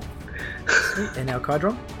with that. And now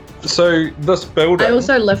Kydron? So this building. I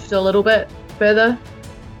also lift a little bit further.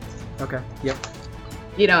 Okay, yep.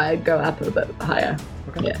 You know, I go up a bit higher.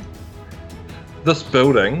 Okay. Yeah. This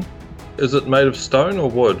building, is it made of stone or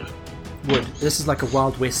wood? Wood. This is like a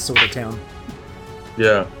Wild West sort of town.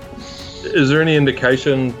 Yeah. Is there any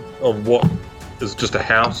indication of what is just a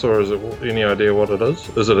house, or is it any idea what it is?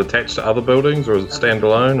 Is it attached to other buildings, or is it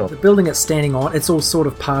standalone? The building it's standing on, it's all sort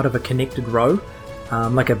of part of a connected row,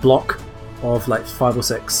 like a block of like 5 or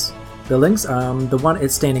 6 buildings. The one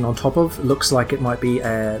it's standing on top of looks like it might be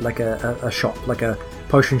a shop, like a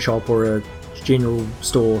potion shop or a general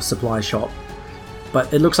store supply shop.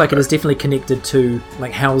 But it looks like it is definitely connected to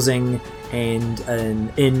like housing and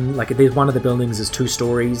an inn. Like there's one of the buildings is 2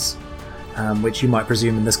 stories, which you might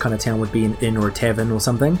presume in this kind of town would be an inn or a tavern or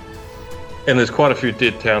something. And there's quite a few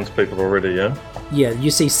dead townspeople already, yeah? Yeah, you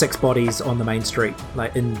see 6 bodies on the main street,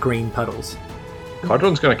 like in green puddles.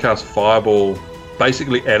 Kydron's going to cast Fireball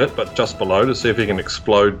basically at it, but just below, to see if he can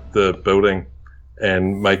explode the building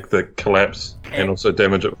and make the collapse and also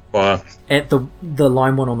damage it with fire. At the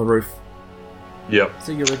lime one on the roof. Yep.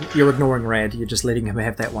 So you're ignoring Rad, you're just letting him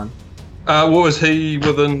have that one. Was he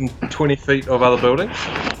within 20 feet of other buildings?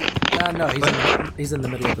 No, he's in the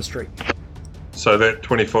middle of the street. So that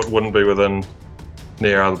 20 foot wouldn't be within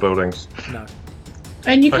near other buildings. No.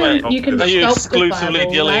 And you can Okay, you can Are you sculpt the exclusively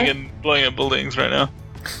fireball, dealing right? and blowing up buildings right now?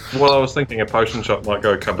 Well, I was thinking a potion shot might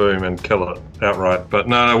go kaboom and kill it outright, but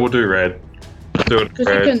no, we'll do Rad. Do it, Because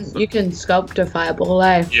Rad. you can sculpt a fireball,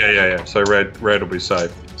 eh? Yeah. So Rad will be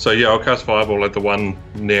safe. So yeah, I'll cast Fireball at the one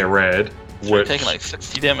near Rad, We're which taking like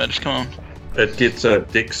 60 damage, come on. it gets a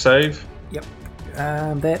dex save. Yep.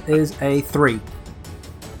 That is a 3.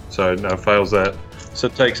 So no, fails that. So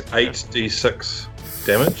it takes 8d6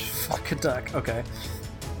 damage, Fuck a duck. Okay.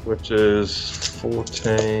 which is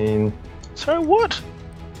 14. Sorry, what?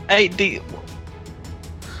 8d...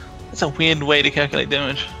 That's a weird way to calculate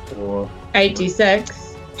damage. Or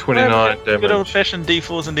 86. 29 Good damage. old-fashioned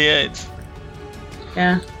d4s and d8s.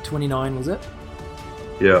 Yeah. 29 was it?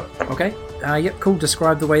 Yeah. Okay. Yep, cool.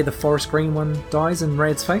 Describe the way the forest green one dies in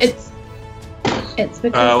Rad's face. It's because The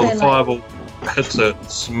they're like, Fireball hits it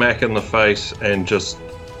smack in the face and just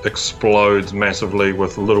explodes massively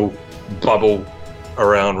with a little bubble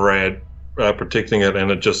around Rad, protecting it,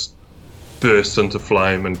 and it just bursts into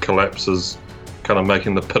flame and collapses, kind of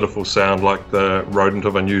making the pitiful sound like the rodent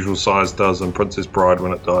of unusual size does in Princess Bride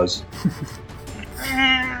when it dies.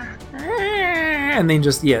 And then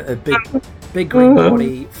just, yeah, a big green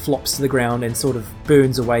body flops to the ground and sort of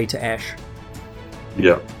burns away to ash.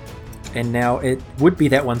 Yeah. And now it would be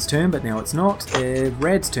that one's turn, but now it's not.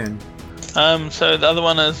 Rad's turn. So the other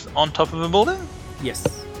one is on top of a building,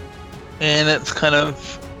 Yes. and it's kind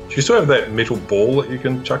of... Do you still have that metal ball that you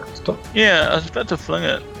can chuck at stuff? Yeah, I was about to fling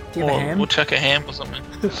it. Do you have a ham? We'll chuck a ham or something.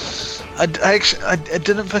 I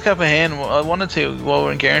didn't pick up a ham. I wanted to while we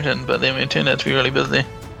were in Garrington, but then it turned out to be really busy.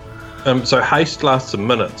 So haste lasts a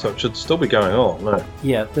minute, so it should still be going on, no?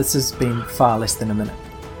 Yeah, this has been far less than a minute.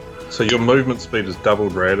 So your movement speed is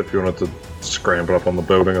doubled, Brad, if you wanted to scramble up on the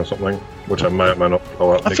building or something, which I may or may not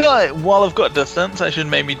follow up. I feel like while I've got distance, I should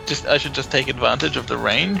just take advantage of the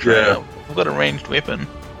range. Yeah. Right? I've got a ranged weapon.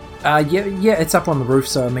 Yeah, it's up on the roof,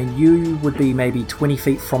 so I mean, you would be maybe 20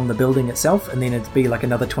 feet from the building itself, and then it'd be like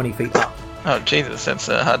another 20 feet up. Oh Jesus, that's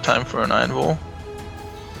a hard time for an iron ball.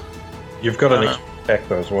 You've got an extra attack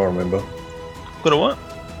though as well, remember? Got a what?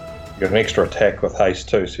 You've got an extra attack with haste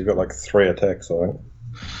too, so you've got like 3 attacks, I think.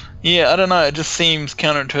 Yeah, I don't know. It just seems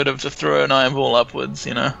counterintuitive to throw an iron ball upwards.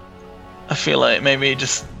 You know, I feel like maybe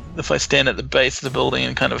just if I stand at the base of the building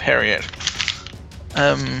and kind of harry it,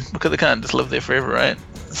 because it can't just live there forever, right?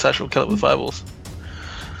 Sasha will kill it with fireballs.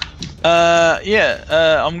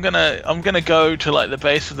 I'm gonna go to like the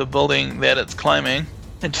base of the building that it's climbing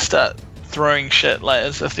and just start throwing shit, like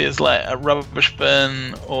as if there's like a rubbish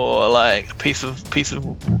bin or like a piece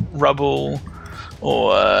of rubble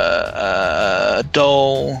or a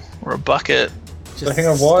doll or a bucket. So hang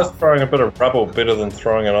on, why is throwing a bit of rubble better than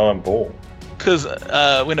throwing an iron ball? Because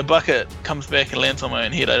when a bucket comes back and lands on my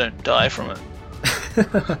own head, I don't die from it.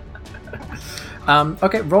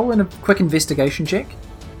 Okay, roll in a quick investigation check.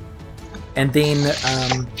 And then,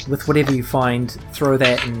 with whatever you find, throw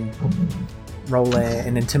that and roll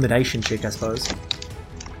an intimidation check, I suppose.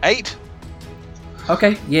 8?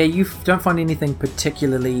 Okay, yeah, you don't find anything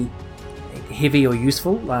particularly heavy or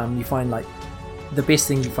useful. You find, like, the best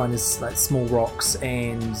thing you find is, like, small rocks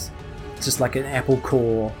and just, like, an apple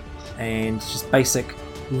core and just basic,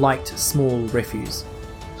 light, small refuse.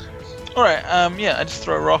 Alright, I just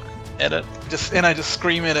throw a rock at it, and I just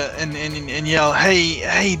scream at it and yell,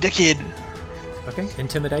 hey, dickhead. Okay,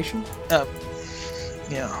 intimidation?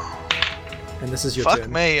 Yeah. And this is your Fuck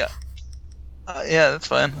turn. me. Yeah, that's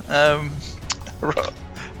fine.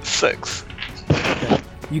 6. Okay.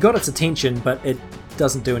 You got its attention, but it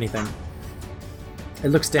doesn't do anything. It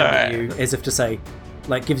looks down at you as if to say,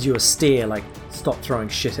 like, gives you a stare, like, stop throwing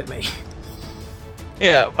shit at me.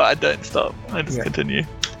 Yeah, but I don't stop. I just continue.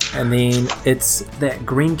 And then it's that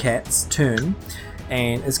green cat's turn,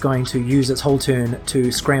 and it's going to use its whole turn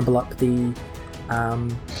to scramble up the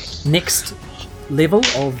next level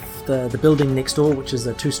of the building next door, which is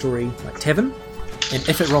a 2-story like tavern. And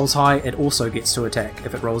if it rolls high, it also gets to attack.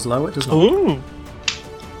 If it rolls low, it does not. Ooh.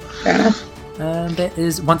 Fair enough. And that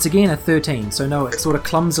is once again a 13. So no, it sort of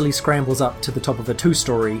clumsily scrambles up to the top of a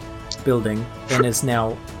 2-story building and is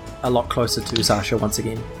now a lot closer to Sasha once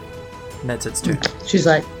again. And that's its turn. She's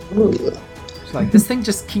like, ooh. She's like, this thing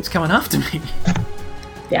just keeps coming after me.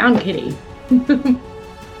 Down, kitty.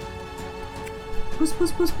 Puss,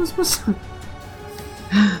 puss, puss, puss, puss.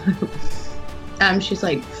 She's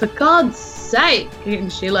like, for God's sake,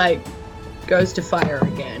 and she like goes to fire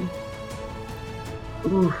again.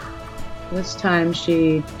 Ooh. This time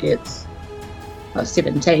she gets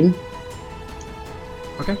 17.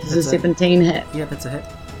 Okay. Does a 17 hit? Yeah, that's a hit.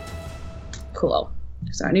 Cool.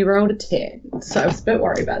 She's only rolled a 10, so I was a bit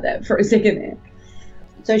worried about that for a second there.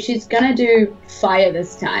 So she's gonna do fire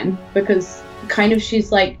this time because kind of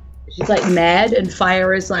she's like mad, and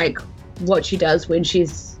fire is like what she does when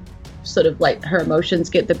she's sort of like her emotions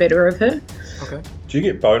get the better of her. Okay. Do you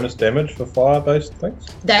get bonus damage for fire-based things?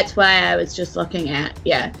 That's why I was just looking at,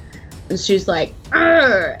 yeah. And she's like,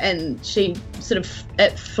 argh! And she sort of,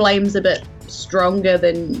 it flames a bit stronger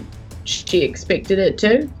than she expected it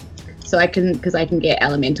to. So because I can get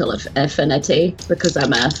elemental affinity because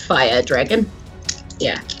I'm a fire dragon.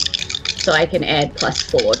 Yeah. So I can add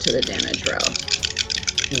 +4 to the damage roll.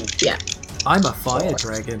 Yeah. I'm a fire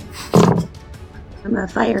dragon. I'm a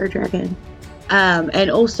fire dragon.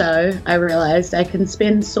 And also, I realised I can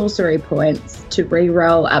spend sorcery points to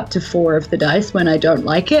re-roll up to 4 of the dice when I don't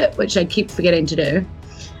like it, which I keep forgetting to do.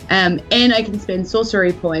 And I can spend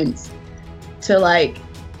sorcery points to, like,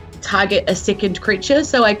 target a second creature.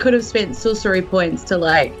 So I could have spent sorcery points to,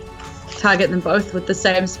 like, target them both with the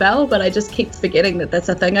same spell, but I just keep forgetting that that's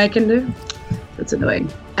a thing I can do. That's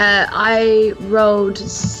annoying. I rolled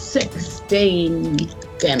 16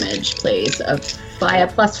 damage, please, of fire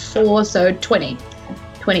 +4, so 20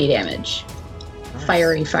 damage. Nice.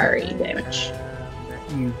 Fiery damage.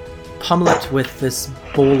 You pummel it with this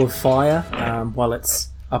ball of fire while it's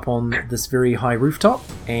up on this very high rooftop,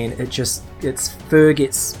 and its fur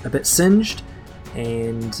gets a bit singed,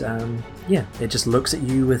 and it just looks at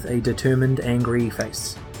you with a determined, angry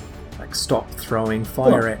face. Like, stop throwing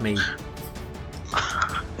fire at me.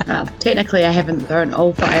 Technically, I haven't thrown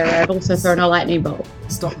all fire. I've also thrown a lightning bolt.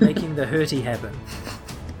 Stop making the hurty happen.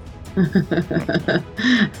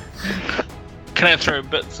 Can I throw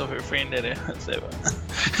bits of her friend at her? Let's have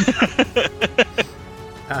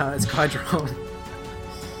It's Kydron.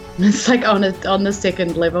 It's like on the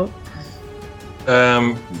second level.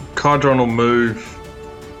 Kydron will move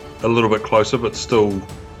a little bit closer, but still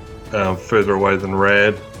further away than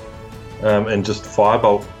Rad, and just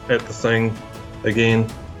firebolt at the thing again.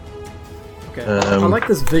 Okay. I like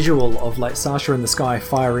this visual of like Sasha in the sky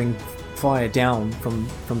firing fire down from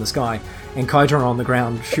the sky, and Kydron on the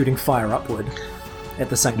ground shooting fire upward at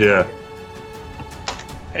the same time. Yeah.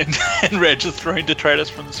 And Rad just throwing detritus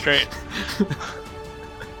from the street.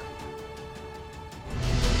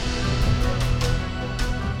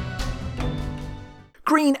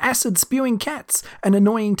 Green acid spewing cats, an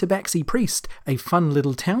annoying tabaxi priest, a fun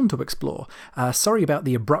little town to explore. Sorry about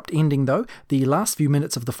the abrupt ending though. The last few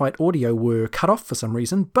minutes of the fight audio were cut off for some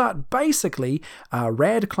reason, but basically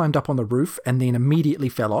Rad climbed up on the roof and then immediately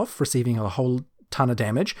fell off, receiving a whole ton of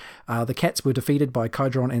damage. The cats were defeated by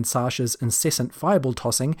Kydron and Sasha's incessant fireball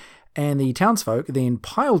tossing, and the townsfolk then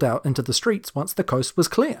piled out into the streets once the coast was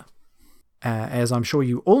clear. As I'm sure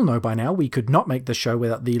you all know by now, we could not make this show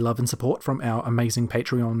without the love and support from our amazing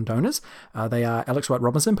Patreon donors. They are Alex White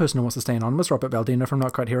Robinson, person who wants to stay anonymous, Robert Valdino from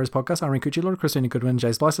Not Quite Heroes podcast, Irene Cucci, Christina Goodwin, Jay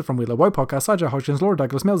Splicer from Wheeler Woe podcast, Sajah Hodgkins, Laura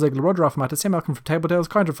Douglas, Mel Ziegler, Roger Affamata, Sam Malcolm from Table Tales,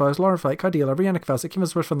 Kindred Flows, Lauren Flake, Cardilla, Rihanna Kvalsik, Kevin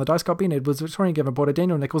Swift from the Dice Cop, Ben Edwards, Victorian Gavin Porter,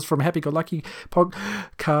 Daniel Nichols from Happy Go Lucky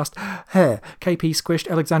podcast, KP Squished,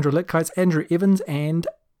 Alexandra Litkites, Andrew Evans, and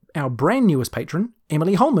our brand newest patron,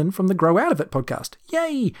 Emily Holman from the Grow Out of It podcast.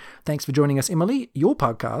 Yay! Thanks for joining us, Emily. Your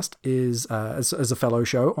podcast is a fellow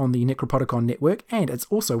show on the Necropodicon network, and it's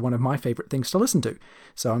also one of my favourite things to listen to.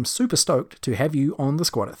 So I'm super stoked to have you on the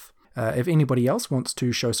Squadeth. If anybody else wants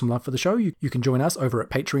to show some love for the show, you can join us over at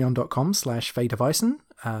patreon.com/fateofison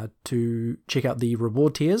to check out the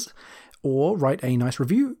reward tiers, or write a nice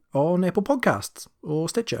review on Apple Podcasts, or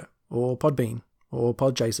Stitcher, or Podbean, or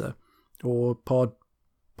Podchaser, or Pod,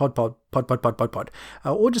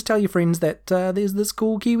 or just tell your friends that there's this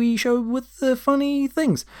cool Kiwi show with funny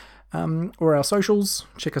things. Or our socials,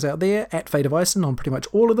 check us out there, at Fate of Ison on pretty much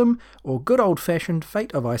all of them, or good old-fashioned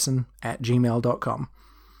fateofison@gmail.com.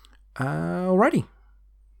 Alrighty.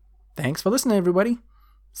 Thanks for listening, everybody.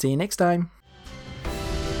 See you next time.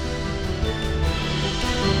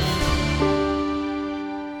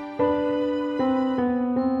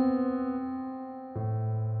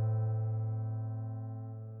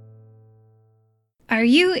 Are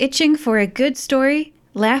you itching for a good story,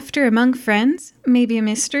 laughter among friends, maybe a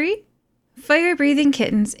mystery? Fire Breathing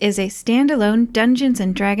Kittens is a standalone Dungeons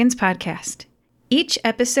 & Dragons podcast. Each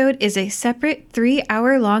episode is a separate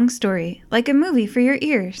 3-hour-long story, like a movie for your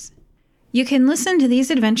ears. You can listen to these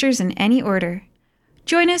adventures in any order.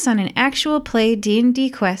 Join us on an actual play D&D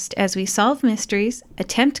quest as we solve mysteries,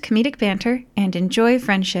 attempt comedic banter, and enjoy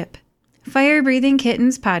friendship. Fire Breathing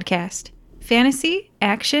Kittens podcast. Fantasy,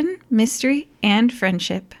 action, mystery, and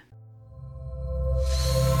friendship.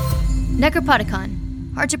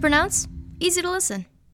 Necropodicon. Hard to pronounce, easy to listen.